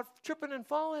door without tripping and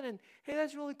falling. And hey,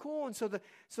 that's really cool. And so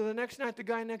the next night, the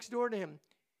guy next door to him,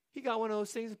 he got one of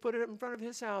those things and put it in front of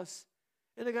his house.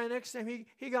 And the guy next to him,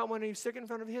 he got one and he stuck it in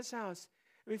front of his house.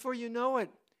 And before you know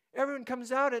it, everyone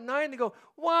comes out at night and they go,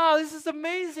 wow, this is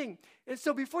amazing. And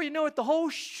so before you know it, the whole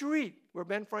street where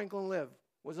Ben Franklin lived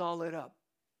was all lit up.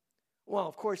 Well,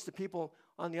 of course, the people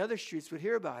on the other streets would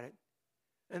hear about it.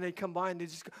 And they'd come by and they'd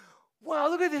just go, wow,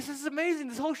 look at this. This is amazing.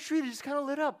 This whole street is just kind of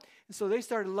lit up. And so they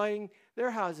started lighting their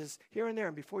houses here and there.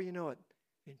 And before you know it,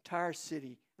 the entire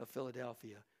city of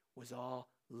Philadelphia was all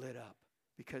lit up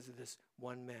because of this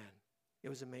one man. It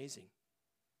was amazing.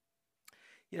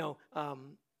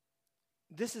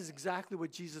 This is exactly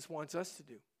what Jesus wants us to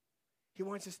do. He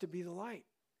wants us to be the light.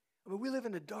 I mean, we live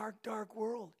in a dark, dark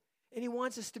world. And he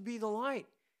wants us to be the light.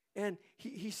 And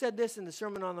he said this in the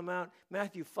Sermon on the Mount,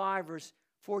 Matthew 5, verse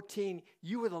 14,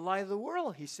 you are the light of the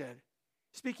world, he said.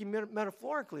 Speaking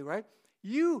metaphorically, right?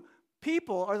 You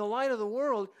people are the light of the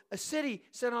world. A city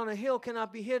set on a hill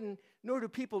cannot be hidden, nor do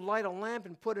people light a lamp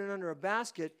and put it under a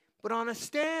basket, but on a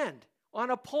stand,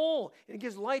 on a pole. And it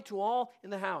gives light to all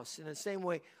in the house. In the same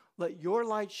way, let your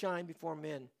light shine before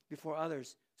men, before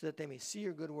others, so that they may see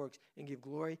your good works and give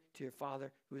glory to your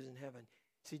Father who is in heaven.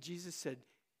 See, Jesus said,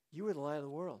 you are the light of the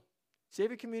world.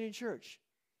 Savior Community Church,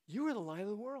 you are the light of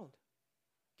the world.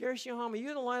 Garrish Yohama,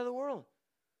 you're the light of the world.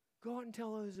 Go out and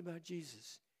tell others about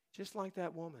Jesus, just like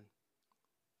that woman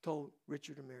told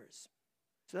Richard Ramirez.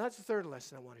 So that's the third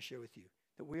lesson I want to share with you,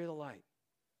 that we are the light.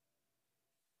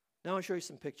 Now I'll show you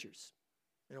some pictures,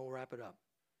 and we'll wrap it up.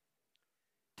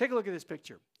 Take a look at this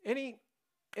picture. Any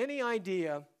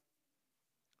idea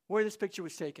where this picture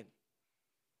was taken?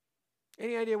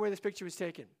 Any idea where this picture was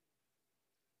taken?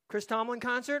 Chris Tomlin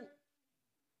concert?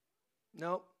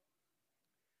 No.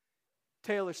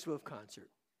 Taylor Swift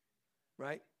concert,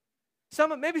 right?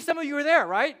 Maybe some of you were there,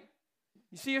 right?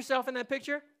 You see yourself in that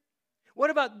picture?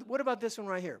 What about this one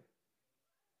right here?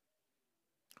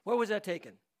 Where was that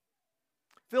taken?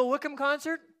 Phil Wickham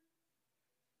concert?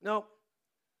 No.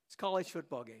 It's a college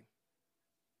football game.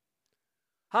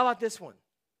 How about this one?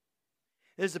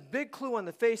 There's a big clue on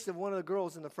the face of one of the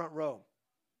girls in the front row.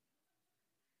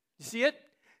 You see it?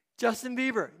 Justin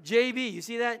Bieber, JB. You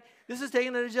see that? This is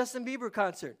taken at a Justin Bieber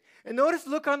concert. And notice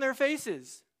the look on their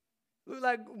faces. Look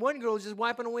like one girl is just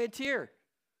wiping away a tear,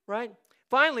 right?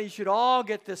 Finally, you should all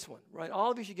get this one, right?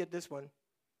 All of you should get this one.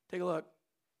 Take a look.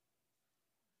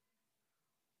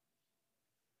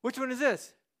 Which one is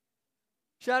this?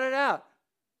 Shout it out.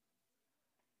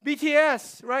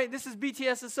 BTS, right? This is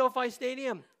BTS at SoFi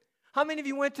Stadium. How many of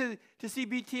you went to see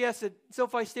BTS at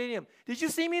SoFi Stadium? Did you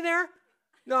see me there?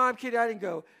 No, I'm kidding. I didn't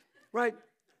go, right?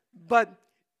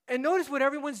 And notice what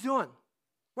everyone's doing,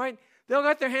 right? They all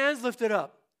got their hands lifted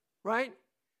up, right?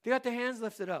 They got their hands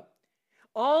lifted up.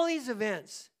 All these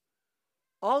events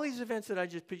that I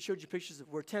just showed you pictures of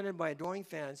were attended by adoring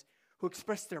fans who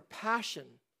expressed their passion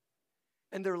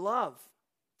and their love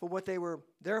for what they were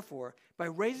there for by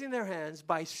raising their hands,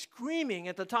 by screaming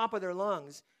at the top of their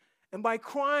lungs, and by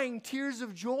crying tears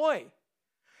of joy.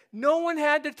 No one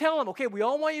had to tell them, okay, we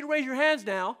all want you to raise your hands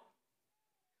now.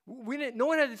 No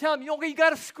one had to tell them, okay, you got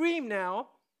to scream now.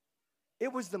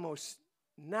 It was the most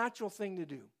natural thing to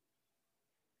do.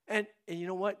 And you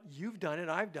know what? You've done it.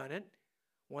 I've done it.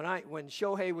 When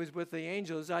Shohei was with the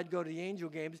Angels, I'd go to the Angel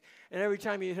games, and every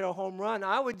time he hit a home run,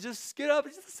 I would just get up.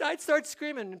 I'd start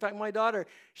screaming. In fact, my daughter,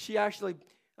 she actually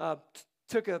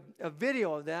took a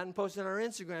video of that and posted it on her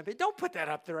Instagram page. Don't put that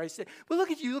up there, I said. Well, look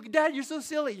at you. Look, Dad, you're so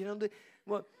silly. You know,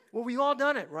 well, we've all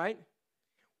done it, right?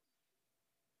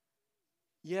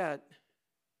 Yet,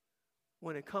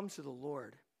 when it comes to the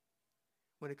Lord,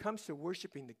 when it comes to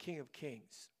worshiping the King of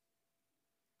Kings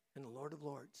and the Lord of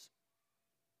Lords,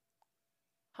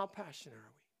 how passionate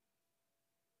are we?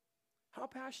 How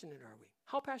passionate are we?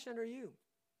 How passionate are you?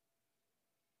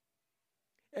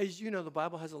 As you know, the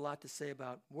Bible has a lot to say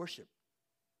about worship.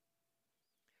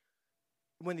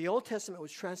 When the Old Testament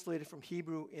was translated from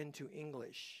Hebrew into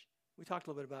English, we talked a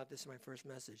little bit about this in my first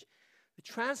message, the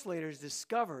translators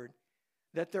discovered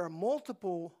that there are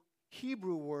multiple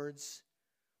Hebrew words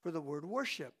for the word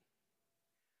worship.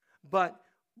 But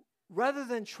rather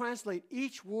than translate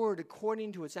each word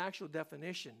according to its actual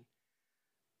definition,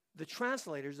 the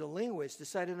translators, the linguists,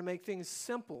 decided to make things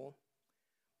simple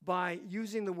by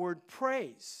using the word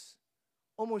praise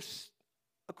almost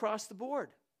across the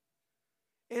board.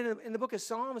 In the book of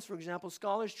Psalms, for example,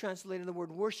 scholars translated the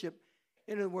word worship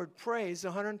into the word praise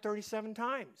 137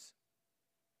 times.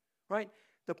 Right?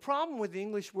 The problem with the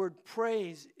English word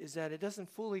praise is that it doesn't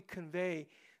fully convey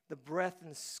the breadth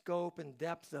and scope and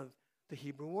depth of the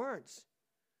Hebrew words.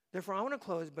 Therefore, I want to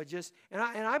close by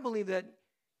I believe that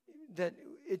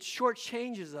it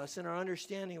shortchanges us in our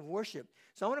understanding of worship.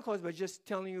 So I want to close by just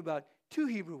telling you about two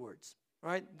Hebrew words.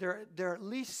 Right? There are at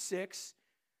least 6,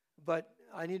 but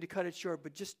I need to cut it short.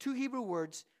 But just 2 Hebrew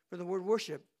words for the word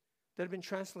worship that have been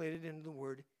translated into the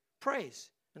word praise.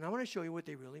 And I want to show you what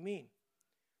they really mean.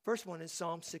 First one is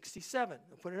Psalm 67.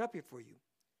 I'll put it up here for you.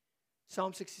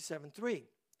 Psalm 67:3.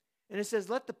 And it says,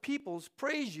 "Let the peoples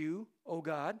praise you, O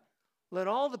God. Let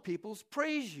all the peoples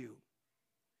praise you."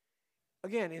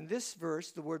 Again, in this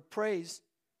verse, the word praise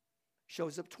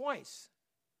shows up twice.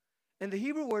 And the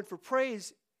Hebrew word for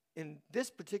praise in this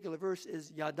particular verse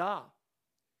is yada.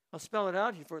 I'll spell it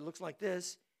out here for it looks like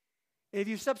this. If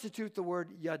you substitute the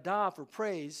word yada for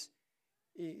praise,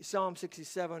 Psalm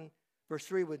 67 verse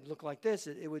 3 would look like this.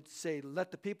 It would say,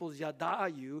 "Let the peoples yada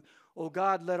you. O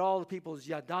God, let all the peoples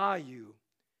yada you."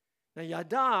 Now,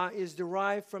 yada is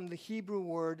derived from the Hebrew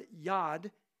word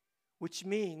yad, which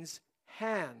means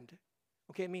hand.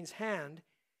 Okay, it means hand.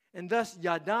 And thus,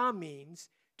 yada means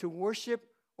to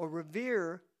worship or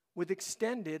revere with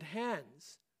extended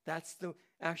hands. That's the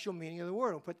actual meaning of the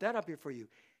word. I'll put that up here for you.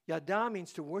 Yada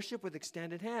means to worship with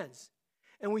extended hands.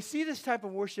 And we see this type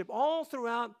of worship all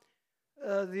throughout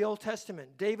the Old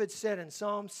Testament. David said in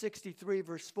Psalm 63,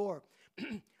 verse 4,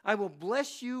 "I will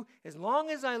bless you as long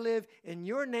as I live. In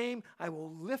your name I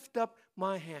will lift up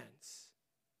my hands."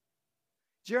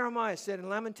 Jeremiah said in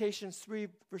Lamentations 3,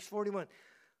 verse 41,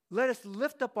 "Let us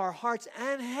lift up our hearts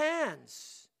and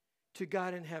hands to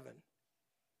God in heaven."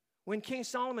 When King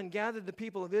Solomon gathered the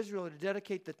people of Israel to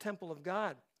dedicate the temple of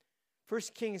God, 1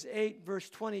 Kings 8, verse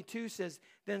 22 says,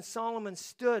 Then Solomon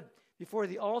stood before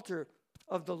the altar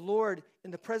of the Lord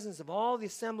in the presence of all the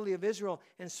assembly of Israel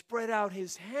and spread out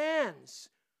his hands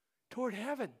toward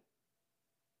heaven.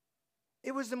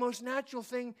 It was the most natural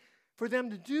thing for them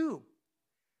to do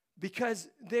because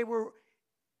they were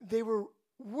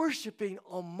worshiping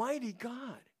Almighty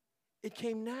God. It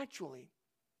came naturally.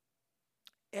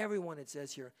 Everyone, it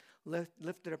says here,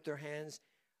 lifted up their hands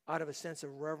out of a sense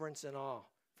of reverence and awe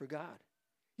for God.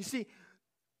 You see,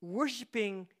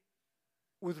 worshiping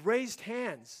with raised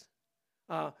hands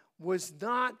was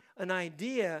not an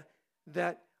idea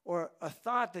that, or a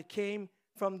thought that came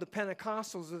from the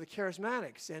Pentecostals or the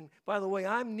Charismatics. And by the way,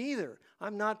 I'm neither.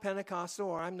 I'm not Pentecostal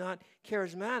or I'm not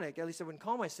charismatic. At least I wouldn't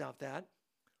call myself that.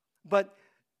 But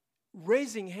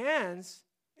raising hands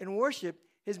in worship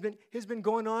has been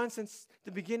going on since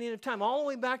the beginning of time, all the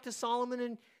way back to Solomon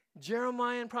and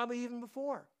Jeremiah and probably even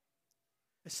before.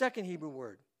 A second Hebrew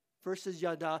word. First is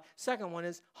yada. Second one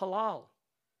is halal.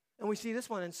 And we see this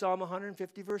one in Psalm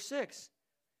 150, verse 6.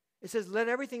 It says, Let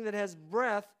everything that has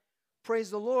breath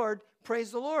praise the Lord, praise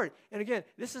the Lord. And again,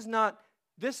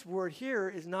 this word here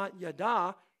is not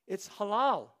yada, it's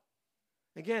halal.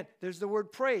 Again, there's the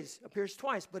word praise, appears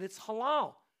twice, but it's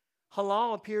halal.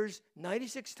 Halal appears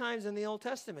 96 times in the Old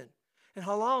Testament. And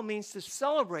halal means to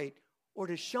celebrate or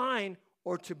to shine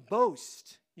or to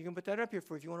boast. You can put that up here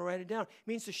for if you want to write it down. It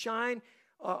means to shine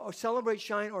or celebrate,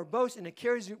 shine, or boast. And it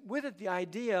carries with it the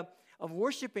idea of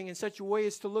worshiping in such a way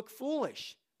as to look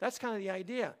foolish. That's kind of the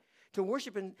idea. To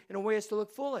worship in a way as to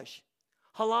look foolish.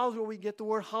 Halal is where we get the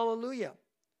word hallelujah.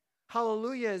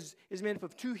 Hallelujah is made up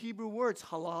of two Hebrew words.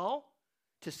 Halal,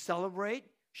 to celebrate,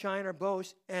 shine, or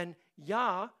boast. And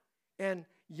Yah. And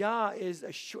Yah is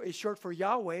short for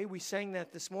Yahweh. We sang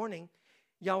that this morning.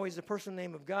 Yahweh is the personal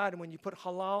name of God. And when you put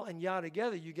halal and Yah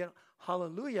together, you get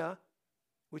hallelujah,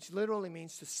 which literally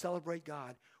means to celebrate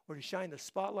God or to shine the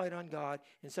spotlight on God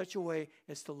in such a way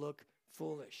as to look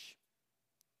foolish.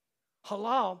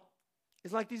 Halal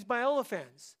is like these Biola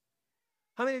fans.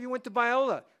 How many of you went to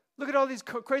Biola? Look at all these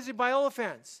crazy Biola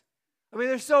fans. I mean,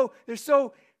 they're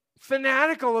so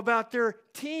fanatical about their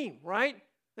team, right?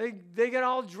 They get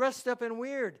all dressed up and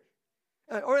weird.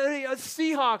 Or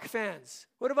Seahawk fans.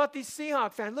 What about these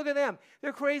Seahawk fans? Look at them.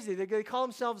 They're crazy. They call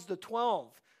themselves the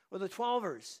 12 or the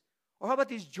 12ers. Or how about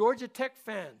these Georgia Tech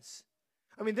fans?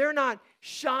 I mean, they're not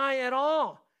shy at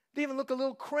all. They even look a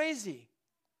little crazy.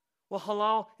 Well,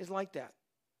 halal is like that.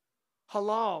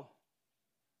 Halal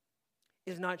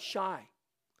is not shy.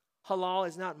 Halal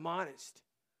is not modest.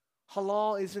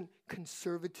 Halal isn't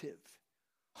conservative.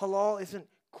 Halal isn't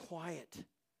quiet.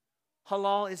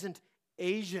 Halal isn't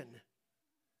Asian,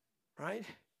 right?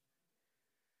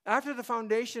 After the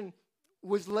foundation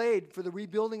was laid for the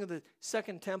rebuilding of the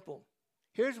second temple,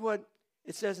 here's what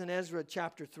it says in Ezra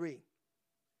chapter 3.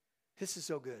 This is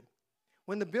so good.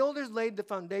 When the builders laid the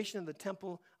foundation of the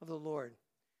temple of the Lord,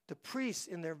 the priests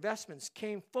in their vestments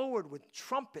came forward with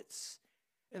trumpets,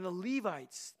 and the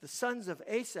Levites, the sons of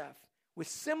Asaph, with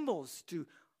cymbals to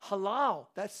halal.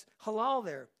 That's halal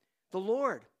there, the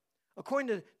Lord, according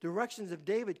to the directions of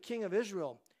David, king of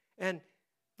Israel. And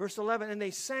verse 11, and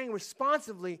they sang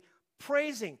responsively,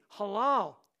 praising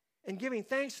halal and giving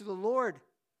thanks to the Lord.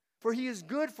 For he is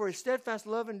good, for his steadfast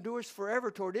love endures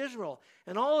forever toward Israel.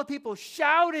 And all the people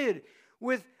shouted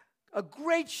with a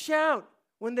great shout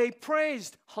when they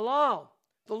praised halal,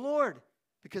 the Lord,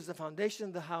 because the foundation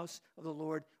of the house of the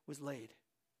Lord was laid.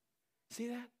 See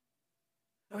that?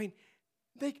 I mean,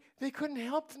 they couldn't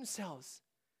help themselves.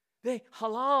 They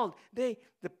halaled.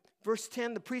 Verse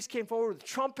 10, the priest came forward with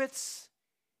trumpets.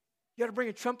 You got to bring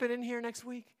a trumpet in here next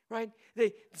week, right?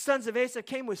 The sons of Asa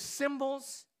came with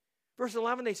cymbals. Verse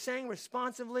 11, they sang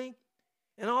responsively.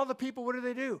 And all the people, what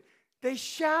do? They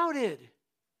shouted.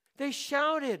 They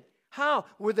shouted. How?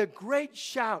 With a great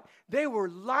shout. They were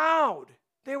loud.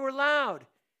 They were loud.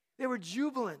 They were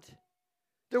jubilant.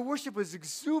 Their worship was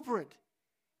exuberant.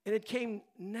 And it came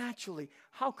naturally.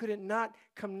 How could it not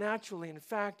come naturally? In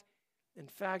fact,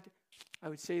 I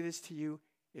would say this to you.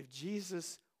 If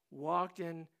Jesus walked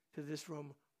into this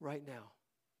room right now,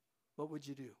 what would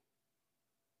you do?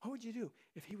 What would you do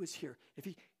if he was here? If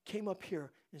he came up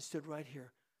here and stood right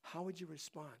here, how would you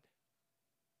respond?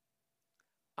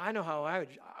 I know how I would.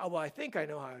 Well, I think I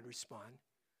know how I would respond.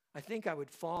 I think I would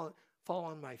fall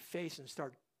on my face and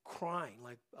start crying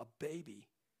like a baby,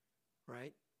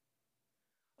 right?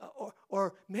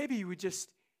 Or maybe you would just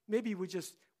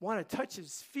want to touch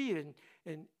his feet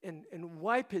and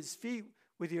wipe his feet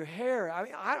with your hair. I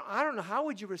mean, I don't know, how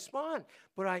would you respond?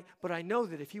 But I know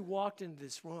that if you walked into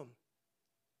this room,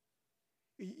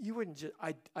 you wouldn't just.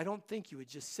 I don't think you would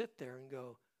just sit there and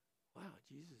go, wow,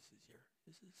 Jesus is here.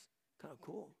 This is kind of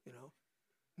cool, you know.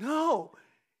 No,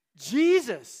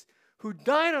 Jesus, who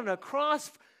died on a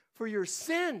cross for your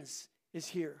sins, is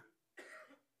here.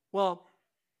 Well,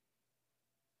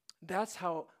 that's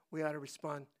how we ought to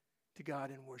respond to God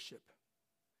in worship.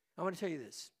 I want to tell you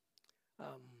this.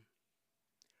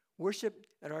 Worship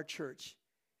at our church,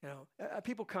 you know,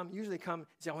 people usually come and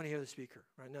say, I want to hear the speaker,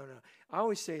 right? No. I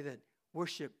always say that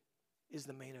worship is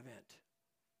the main event,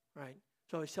 right?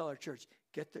 So I always tell our church,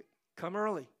 come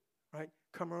early, right?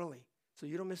 Come early so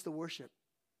you don't miss the worship.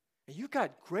 And you've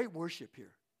got great worship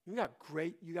here. You got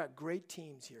great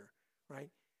teams here, right?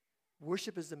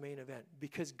 Worship is the main event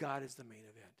because God is the main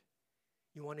event.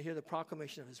 You want to hear the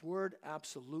proclamation of his word?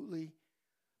 Absolutely.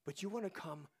 But you want to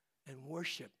come and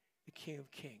worship the King of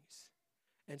Kings.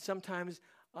 And sometimes,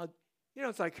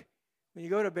 it's like when you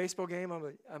go to a baseball game,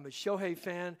 I'm a Shohei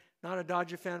fan, not a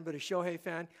Dodger fan, but a Shohei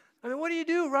fan. I mean, what do you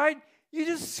do, right? You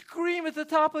just scream at the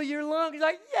top of your lungs,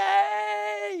 like,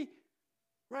 yay!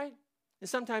 Right? And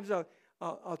sometimes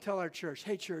I'll tell our church,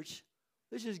 hey, church,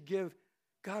 let's just give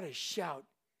God a shout.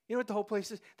 You know what the whole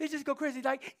place is? They just go crazy,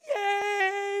 like,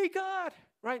 yay, God!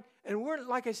 Right? And we're,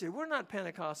 like I said, we're not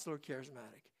Pentecostal or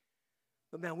charismatic.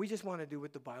 But, man, we just want to do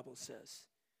what the Bible says.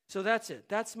 So that's it.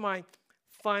 That's my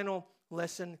final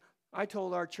lesson. I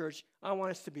told our church, I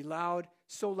want us to be loud,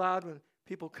 so loud when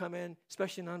people come in,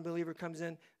 especially an unbeliever comes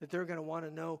in, that they're going to want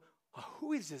to know,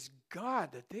 who is this God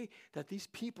that these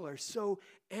people are so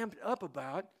amped up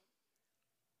about,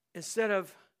 instead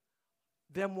of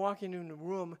them walking in the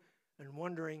room and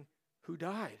wondering who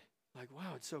died. Like,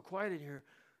 wow, it's so quiet in here.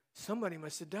 Somebody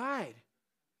must have died.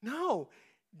 No,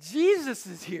 Jesus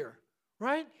is here,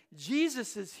 right?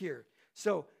 Jesus is here.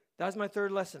 So that's my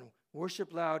third lesson.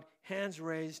 Worship loud, hands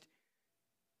raised,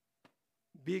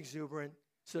 be exuberant.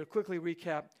 So to quickly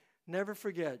recap, never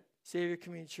forget, Savior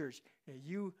Community Church,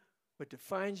 what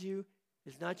defines you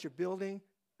is not your building,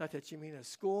 not that you mean a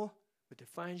school, what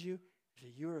defines you is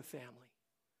that you're a family.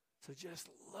 So just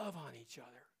love on each other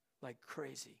like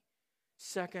crazy.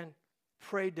 Second,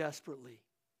 pray desperately.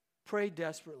 Pray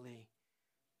desperately.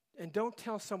 And don't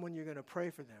tell someone you're going to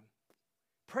pray for them.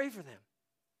 Pray for them,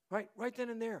 right then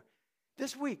and there.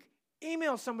 This week,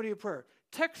 email somebody a prayer.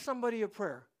 Text somebody a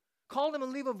prayer. Call them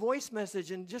and leave a voice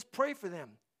message and just pray for them.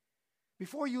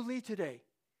 Before you leave today,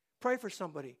 pray for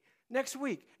somebody. Next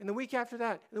week, and the week after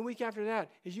that, and the week after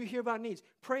that, as you hear about needs,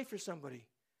 pray for somebody.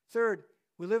 Third,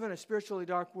 we live in a spiritually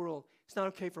dark world. It's not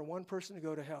okay for one person to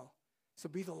go to hell. So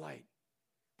be the light.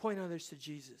 Point others to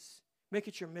Jesus. Make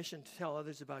it your mission to tell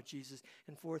others about Jesus.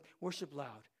 And fourth, worship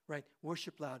loud, right?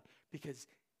 Worship loud because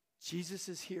Jesus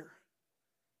is here.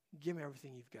 Give him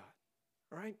everything you've got.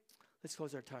 All right? Let's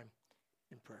close our time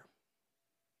in prayer.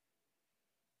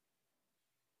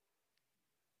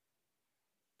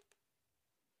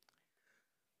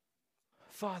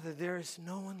 Father, there is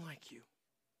no one like you.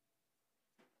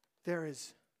 There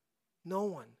is no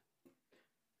one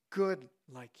good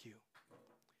like you.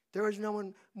 There is no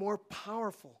one more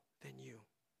powerful than you.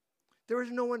 There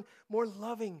is no one more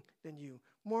loving than you,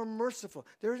 more merciful.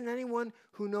 There isn't anyone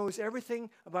who knows everything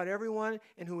about everyone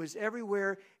and who is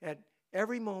everywhere at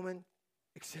every moment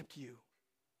except you.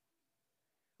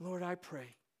 Lord, I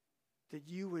pray that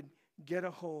you would get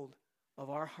a hold of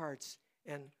our hearts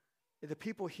and the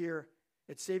people here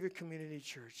at Savior Community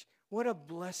Church. What a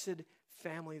blessed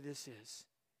family this is.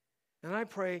 And I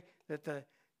pray that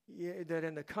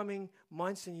in the coming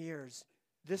months and years,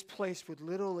 this place would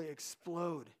literally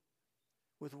explode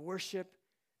with worship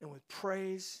and with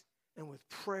praise and with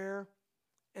prayer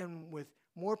and with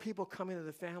more people coming to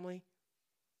the family,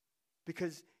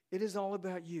 because it is all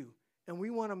about you. And we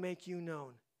want to make you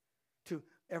known to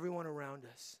everyone around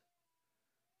us.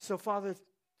 So, Father,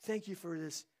 thank you for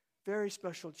this very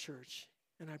special church.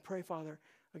 And I pray, Father,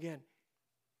 again,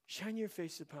 shine your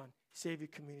face upon Savior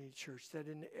Community Church, that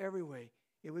in every way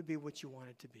it would be what you want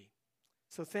it to be.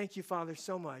 So thank you, Father,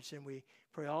 so much. And we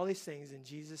pray all these things in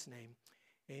Jesus' name.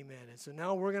 Amen. And so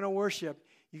now we're going to worship.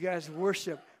 You guys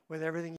worship with everything.